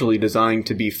usually designed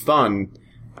to be fun.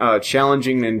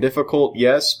 Challenging and difficult,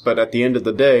 yes, but at the end of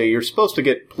the day, you're supposed to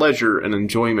get pleasure and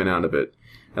enjoyment out of it.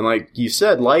 And like you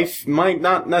said, life might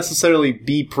not necessarily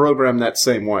be programmed that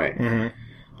same way.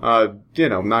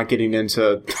 Mm-hmm. Not getting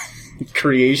into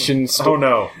creation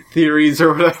theories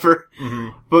or whatever. Mm-hmm.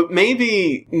 But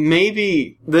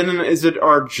maybe then is it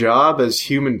our job as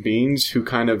human beings who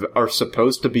kind of are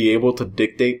supposed to be able to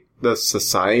dictate the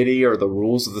society or the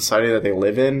rules of the society that they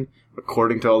live in,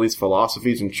 according to all these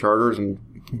philosophies and charters and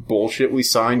bullshit we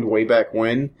signed way back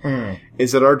when?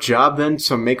 Is it our job then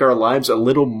to make our lives a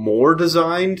little more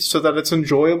designed so that it's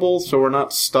enjoyable, so we're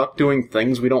not stuck doing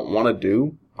things we don't want to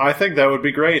do? I think that would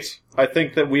be great. I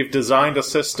think that we've designed a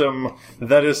system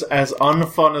that is as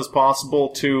unfun as possible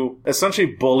to essentially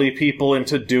bully people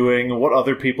into doing what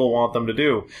other people want them to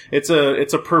do. It's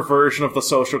a perversion of the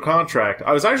social contract.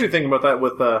 I was actually thinking about that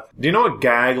with, do you know what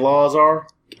gag laws are?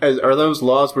 Are those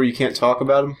laws where you can't talk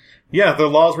about them? Yeah, they're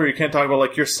laws where you can't talk about,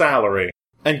 like, your salary.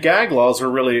 And gag laws are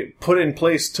really put in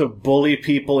place to bully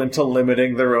people into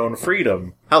limiting their own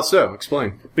freedom. How so?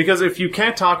 Explain. Because if you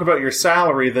can't talk about your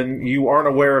salary, then you aren't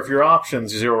aware of your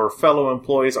options. Your fellow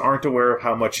employees aren't aware of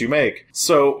how much you make.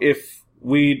 So if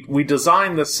we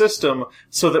design the system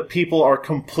so that people are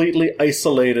completely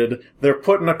isolated, they're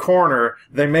put in a corner,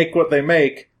 they make what they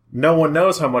make, no one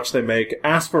knows how much they make,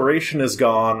 aspiration is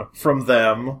gone from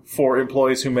them for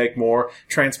employees who make more,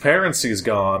 transparency's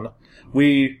gone.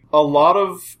 A lot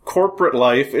of corporate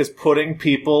life is putting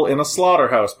people in a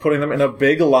slaughterhouse, putting them in a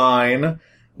big line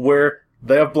where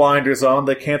they have blinders on,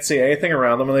 they can't see anything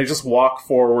around them, and they just walk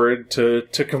forward to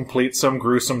complete some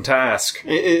gruesome task.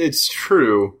 It's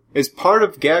true. Is part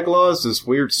of gag laws this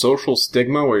weird social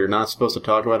stigma where you're not supposed to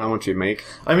talk about how much you make?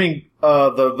 I mean,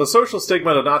 the social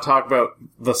stigma to not talk about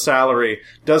the salary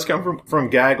does come from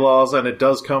gag laws, and it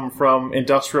does come from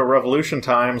Industrial Revolution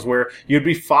times where you'd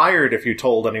be fired if you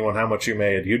told anyone how much you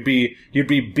made. You'd be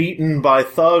beaten by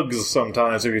thugs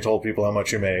sometimes if you told people how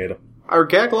much you made. Are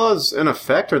gag laws in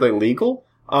effect? Are they legal?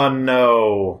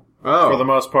 No. Oh. For the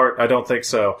most part, I don't think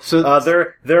so.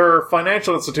 There are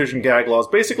financial institution gag laws.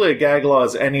 Basically, a gag law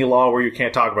is any law where you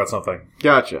can't talk about something.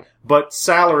 Gotcha. But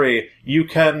salary, you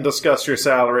can discuss your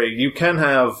salary. You can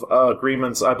have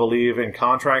agreements, I believe, in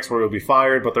contracts where you'll be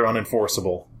fired, but they're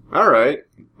unenforceable. All right.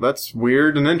 That's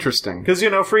weird and interesting. Because,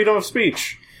 freedom of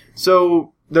speech.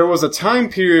 So there was a time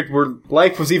period where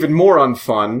life was even more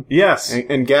unfun. Yes.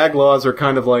 And gag laws are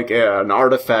kind of like an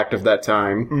artifact of that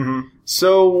time. Mm-hmm.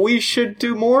 So we should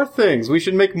do more things. We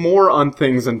should make more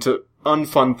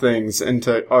unfun things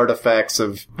into artifacts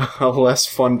of a less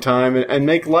fun time and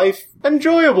make life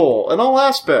enjoyable in all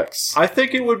aspects. I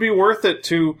think it would be worth it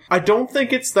I don't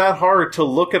think it's that hard to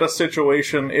look at a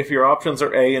situation if your options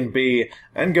are A and B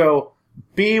and go,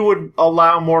 B would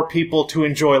allow more people to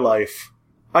enjoy life.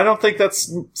 I don't think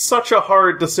that's such a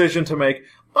hard decision to make.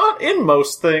 In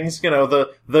most things,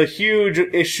 the huge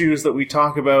issues that we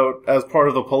talk about as part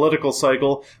of the political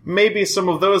cycle, maybe some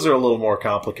of those are a little more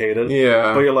complicated.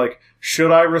 Yeah. But you're like,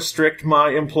 should I restrict my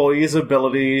employees'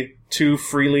 ability to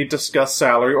freely discuss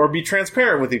salary or be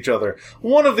transparent with each other?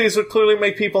 One of these would clearly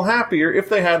make people happier if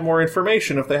they had more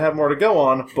information, if they had more to go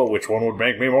on, but which one would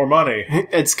make me more money?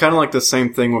 It's kind of like the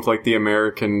same thing with, like, the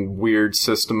American weird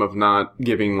system of not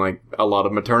giving, like, a lot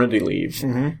of maternity leave.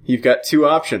 Mm-hmm. You've got two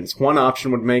options. One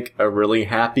option would make a really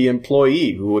happy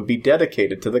employee who would be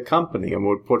dedicated to the company and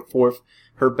would put forth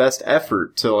her best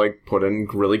effort to, like, put in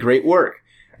really great work.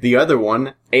 The other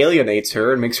one alienates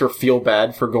her and makes her feel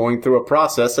bad for going through a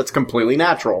process that's completely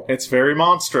natural. It's very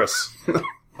monstrous.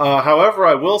 However,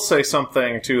 I will say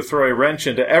something to throw a wrench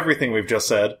into everything we've just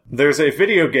said. There's a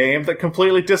video game that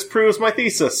completely disproves my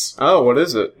thesis. Oh, what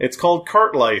is it? It's called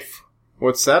Cart Life.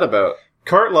 What's that about?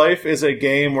 Cart Life is a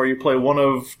game where you play one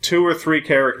of 2 or 3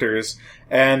 characters,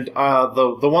 and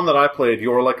the one that I played,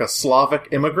 you're like a Slavic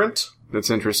immigrant. That's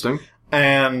interesting.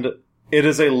 And it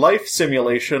is a life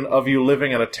simulation of you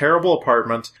living in a terrible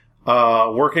apartment,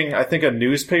 working, I think, a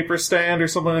newspaper stand or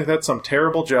something like that, some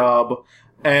terrible job,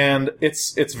 and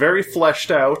it's very fleshed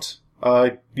out.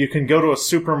 You can go to a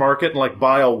supermarket and, like,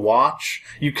 buy a watch.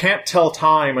 You can't tell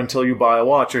time until you buy a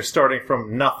watch. You're starting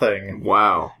from nothing.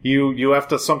 Wow. You have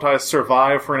to sometimes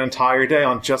survive for an entire day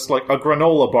on just, like, a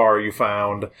granola bar you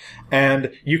found.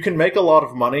 And you can make a lot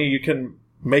of money. You can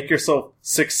make yourself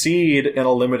succeed in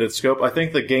a limited scope. I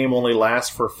think the game only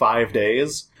lasts for 5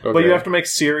 days. Okay. But you have to make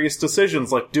serious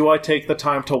decisions, like, do I take the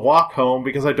time to walk home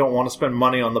because I don't want to spend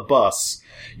money on the bus?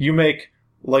 You make,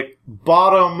 like,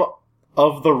 bottom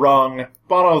of the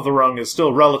rung is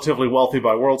still relatively wealthy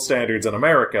by world standards in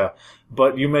America,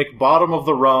 but you make bottom of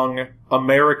the rung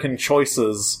American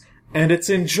choices, and it's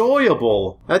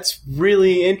enjoyable. That's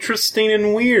really interesting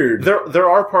and weird. There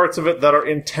are parts of it that are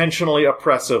intentionally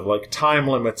oppressive, like time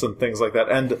limits and things like that,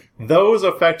 and those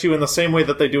affect you in the same way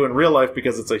that they do in real life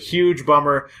because it's a huge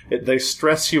bummer. They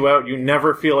stress you out. You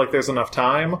never feel like there's enough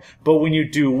time, but when you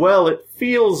do well, it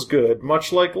feels good,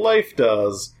 much like life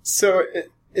does. So,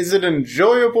 is it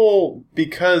enjoyable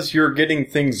because you're getting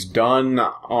things done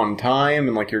on time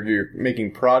and, like, you're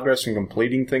making progress and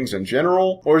completing things in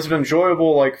general? Or is it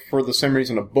enjoyable, like, for the same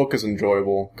reason a book is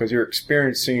enjoyable, because you're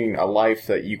experiencing a life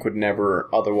that you could never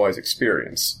otherwise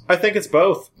experience? I think it's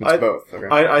both. It's both. Okay.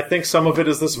 I think some of it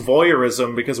is this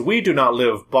voyeurism because we do not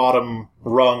live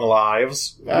bottom-rung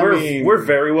lives. We're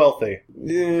very wealthy.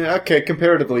 Yeah, okay,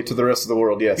 comparatively to the rest of the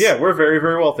world, yes. Yeah, we're very,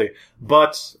 very wealthy.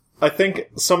 But I think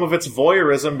some of it's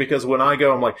voyeurism because when I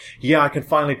go, I'm like, yeah, I can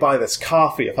finally buy this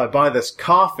coffee. If I buy this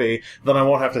coffee, then I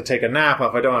won't have to take a nap.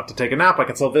 If I don't have to take a nap, I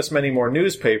can sell this many more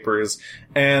newspapers.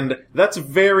 And that's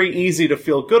very easy to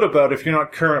feel good about if you're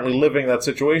not currently living that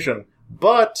situation.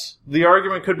 But the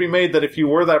argument could be made that if you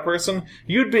were that person,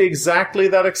 you'd be exactly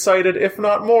that excited, if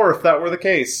not more, if that were the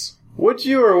case. Would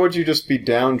you, or would you just be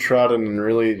downtrodden and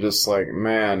really just like,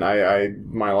 man,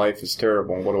 my life is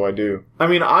terrible, what do I do? I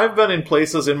mean, I've been in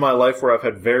places in my life where I've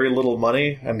had very little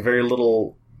money and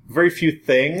very few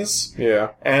things. Yeah.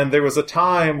 And there was a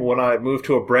time when I moved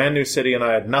to a brand new city and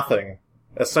I had nothing.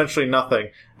 Essentially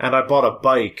nothing. And I bought a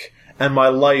bike. And my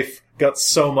life got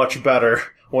so much better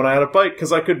when I had a bike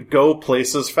because I could go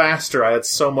places faster. I had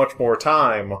so much more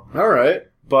time. Alright.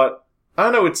 But I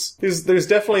don't know, there's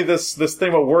definitely this thing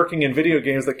about working in video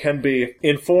games that can be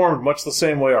informed much the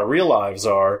same way our real lives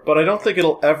are, but I don't think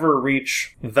it'll ever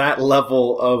reach that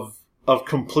level of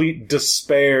complete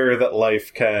despair that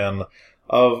life can,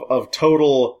 of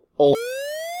total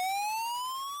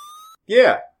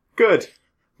Yeah, good.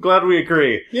 Glad we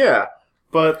agree. Yeah.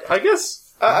 But I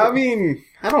guess I mean,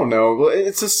 I don't know.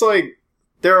 It's just like,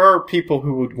 there are people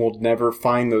who will never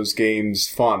find those games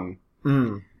fun.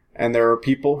 And there are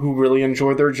people who really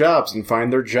enjoy their jobs and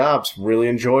find their jobs really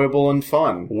enjoyable and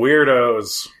fun.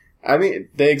 Weirdos. I mean,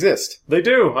 they exist. They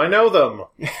do. I know them.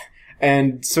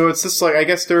 And so it's just like, I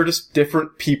guess they're just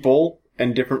different people,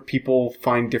 and different people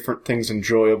find different things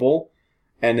enjoyable.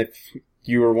 And if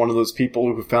you are one of those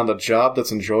people who found a job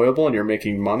that's enjoyable and you're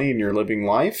making money and you're living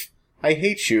life, I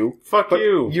hate you. Fuck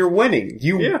you. You're winning.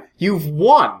 You've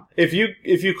won. If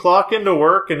you clock into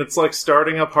work and it's like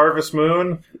starting up Harvest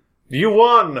Moon, You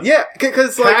won! Yeah,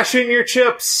 because, like... Cash in your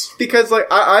chips! Because, like,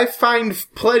 I find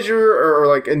pleasure or,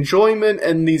 like, enjoyment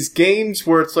in these games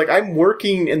where it's like I'm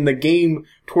working in the game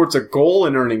towards a goal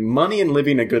and earning money and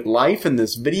living a good life in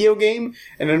this video game,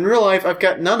 and in real life, I've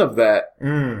got none of that.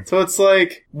 So it's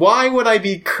like, why would I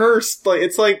be cursed? Like,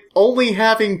 it's like only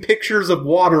having pictures of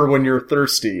water when you're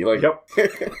thirsty. Like,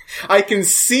 Yep. I can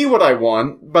see what I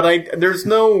want, but there's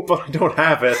no... But I don't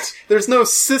have it. There's no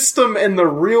system in the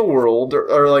real world,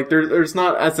 or like, there's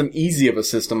not as an easy of a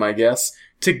system, I guess,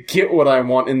 to get what I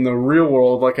want in the real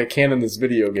world like I can in this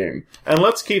video game. And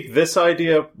let's keep this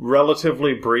idea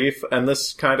relatively brief, and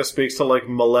this kind of speaks to, like,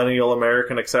 millennial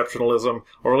American exceptionalism,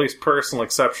 or at least personal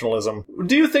exceptionalism.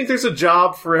 Do you think there's a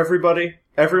job for everybody?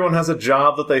 Everyone has a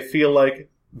job that they feel like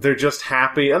they're just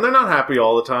happy, and they're not happy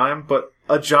all the time, but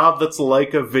a job that's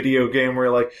like a video game where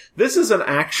you're like, this is an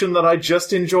action that I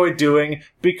just enjoy doing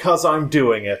because I'm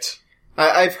doing it.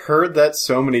 I've heard that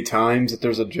so many times that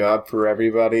there's a job for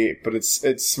everybody, but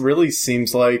it's really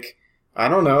seems like, I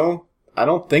don't know. I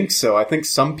don't think so. I think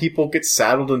some people get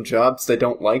saddled in jobs they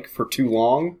don't like for too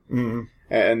long. Mm-hmm.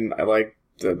 And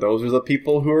those are the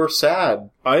people who are sad.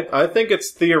 I think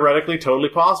it's theoretically totally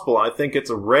possible. I think it's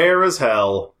rare as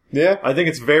hell. Yeah. I think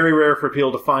it's very rare for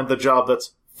people to find the job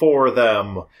that's for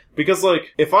them. Because,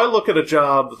 like, if I look at a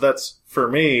job that's for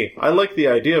me, I like the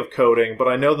idea of coding, but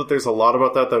I know that there's a lot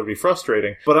about that would be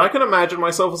frustrating. But I can imagine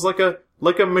myself as like a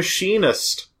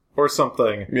machinist or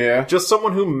something. Yeah. Just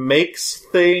someone who makes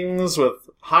things with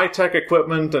high-tech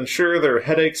equipment, and sure, there are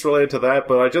headaches related to that,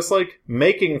 but I just like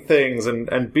making things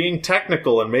and being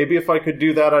technical, and maybe if I could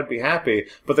do that, I'd be happy.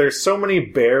 But there's so many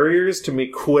barriers to me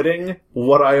quitting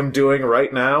what I am doing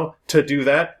right now to do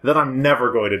that I'm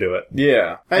never going to do it.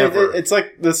 Yeah. It's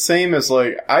like the same as,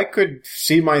 like, I could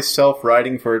see myself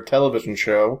writing for a television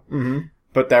show,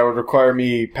 but that would require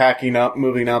me packing up,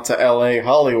 moving out to LA,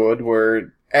 Hollywood,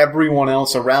 where everyone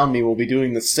else around me will be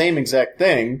doing the same exact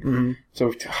thing.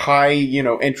 So high,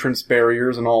 entrance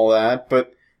barriers and all that.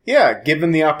 But yeah,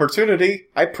 given the opportunity,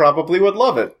 I probably would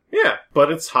love it. Yeah,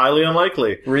 but it's highly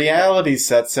unlikely. Reality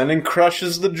sets in and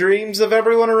crushes the dreams of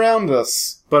everyone around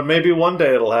us. But maybe one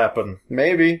day it'll happen.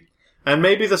 Maybe. And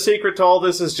maybe the secret to all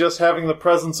this is just having the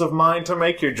presence of mind to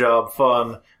make your job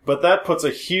fun. But that puts a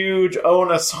huge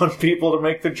onus on people to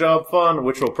make their job fun,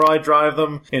 which will probably drive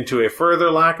them into a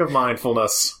further lack of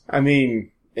mindfulness. I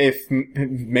mean, if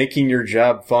making your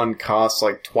job fun costs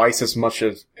like twice as much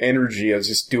as energy as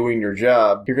just doing your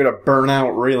job, you're gonna burn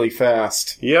out really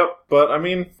fast. Yep, but I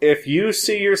mean, if you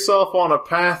see yourself on a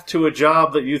path to a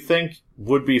job that you think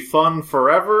would be fun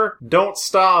forever, don't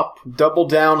stop. Double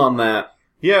down on that.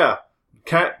 Yeah.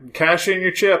 Cash in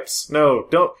your chips. No,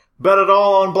 don't bet it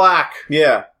all on black.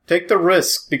 Yeah. Take the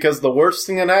risk, because the worst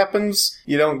thing that happens,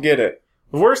 you don't get it.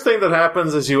 The worst thing that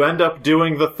happens is you end up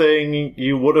doing the thing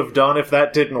you would have done if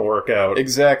that didn't work out.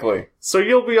 Exactly. So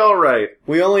you'll be alright.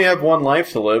 We only have one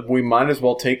life to live. We might as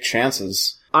well take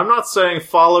chances. I'm not saying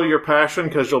follow your passion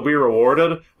because you'll be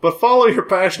rewarded, but follow your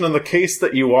passion in the case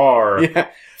that you are. Yeah.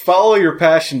 Follow your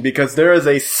passion, because there is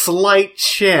a slight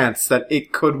chance that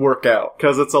it could work out.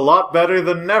 Because it's a lot better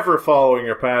than never following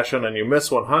your passion, and you miss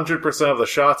 100% of the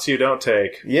shots you don't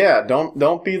take. Yeah,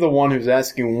 don't be the one who's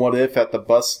asking what if at the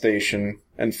bus station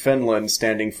in Finland,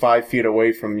 standing 5 feet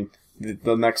away from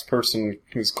the next person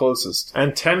who's closest.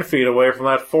 And 10 feet away from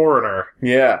that foreigner.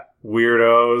 Yeah.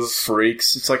 Weirdos.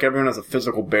 Freaks. It's like everyone has a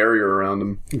physical barrier around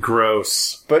them.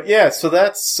 Gross. But yeah, so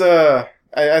that's,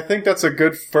 I think that's a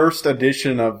good first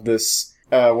edition of this,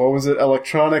 what was it,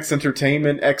 Electronics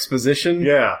Entertainment Exposition?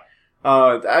 Yeah.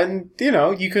 And,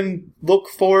 you can look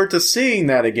forward to seeing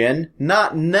that again,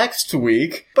 not next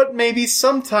week, but maybe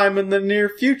sometime in the near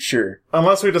future.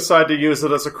 Unless we decide to use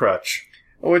it as a crutch.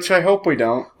 Which I hope we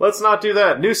don't. Let's not do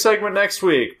that. New segment next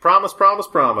week. Promise, promise,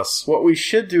 promise. What we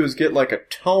should do is get, like, a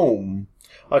tome.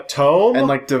 A tome? And,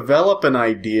 like, develop an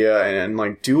idea and,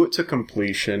 like, do it to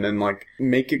completion and, like,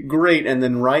 make it great and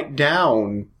then write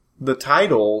down the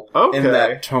title in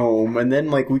that tome. And then,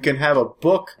 like, we can have a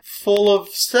book full of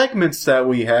segments that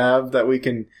we have that we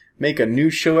can make a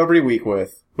new show every week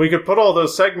with. We could put all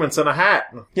those segments in a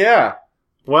hat. Yeah.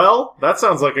 Well, that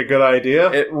sounds like a good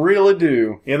idea. It really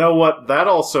do. You know what that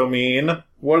also mean?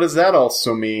 What does that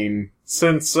also mean?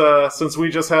 Since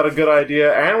we just had a good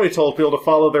idea and we told people to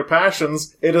follow their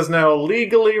passions, it is now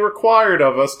legally required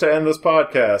of us to end this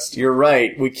podcast. You're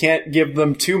right. We can't give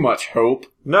them too much hope.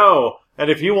 No.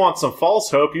 And if you want some false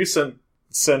hope, you send,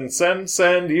 you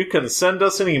can send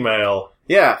us an email.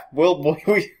 Yeah.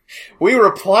 We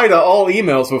reply to all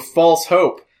emails with false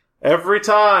hope. Every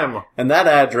time. And that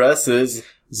address is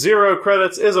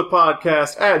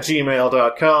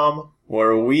ZeroCreditsIsAPodcast@gmail.com.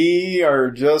 where we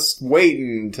are just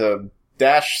waiting to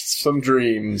dash some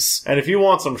dreams. And if you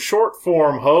want some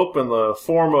short-form hope in the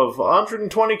form of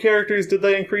 120 characters, did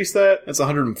they increase that? It's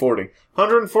 140.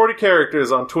 140 characters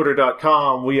on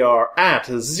Twitter.com. We are at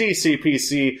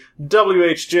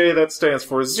ZCPCWHJ. That stands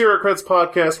for Zero Creds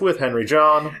Podcast with Henry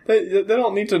John. They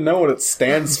don't need to know what it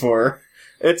stands for.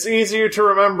 It's easier to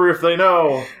remember if they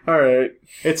know. Alright.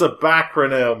 It's a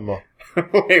backronym.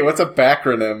 Wait, what's a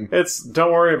backronym?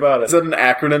 Don't worry about it. Is that an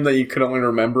acronym that you can only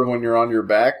remember when you're on your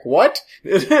back? What?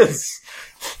 It is.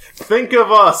 Think of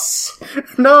us.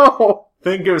 No!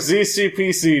 Think of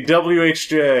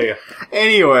ZCPCWHJ.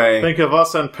 Anyway. Think of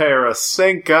us in Paris.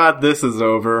 Thank God this is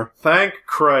over. Thank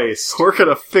Christ. We're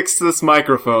gonna fix this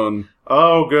microphone.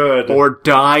 Oh, good. Or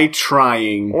die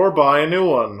trying. Or buy a new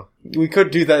one. We could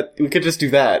do that. We could just do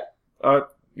that.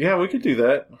 Yeah, we could do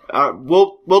that.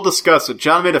 We'll discuss it.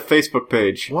 John made a Facebook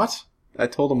page. What? I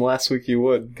told him last week you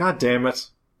would. God damn it.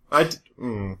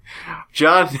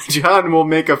 John will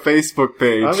make a Facebook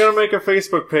page. I'm gonna make a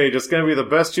Facebook page. It's gonna be the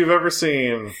best you've ever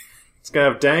seen. It's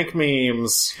gonna have dank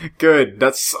memes. Good.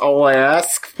 That's all I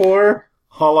ask for.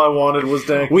 All I wanted was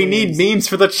dank We memes. need memes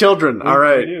for the children.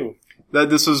 Alright.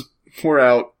 We're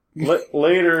out.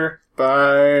 Later.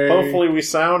 Bye. Hopefully we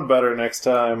sound better next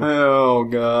time. Oh,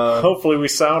 God. Hopefully we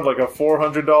sound like a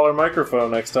 $400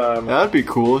 microphone next time. That'd be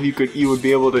cool. You would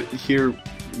be able to hear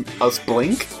us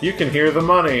blink? You can hear the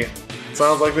money. It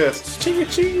sounds like this.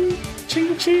 Ching-a-ching,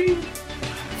 ching-a-ching.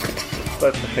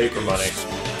 That's the paper money.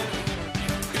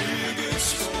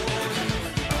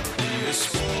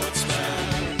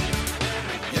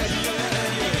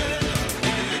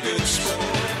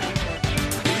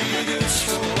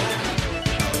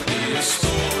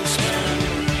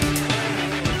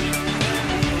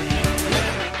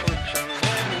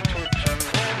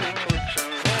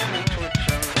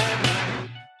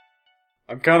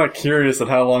 I'm kind of curious at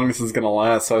how long this is going to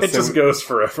last. So It just goes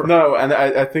forever. No, and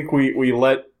I think we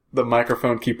let the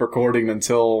microphone keep recording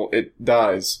until it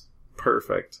dies.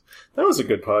 Perfect. That was a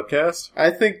good podcast.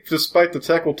 I think despite the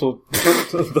technical...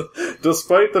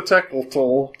 Despite the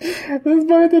technical...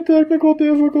 Despite the technical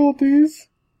difficulties...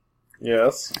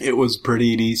 Yes. It was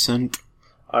pretty decent.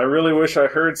 I really wish I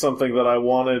heard something that I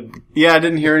wanted. Yeah, I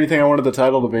didn't hear anything I wanted the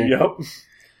title to be. Yep.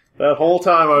 That whole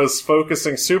time I was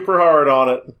focusing super hard on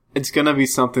it. It's gonna be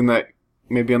something that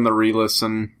maybe on the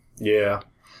re-listen. Yeah.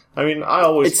 I mean, I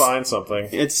always find something.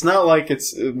 It's not like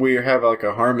we have like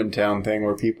a Harmontown thing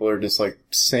where people are just like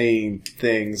saying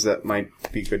things that might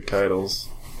be good titles.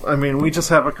 I mean, we just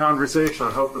have a conversation.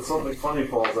 I hope that something funny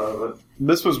falls out of it.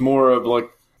 This was more of like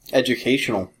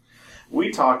educational.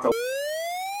 We talked a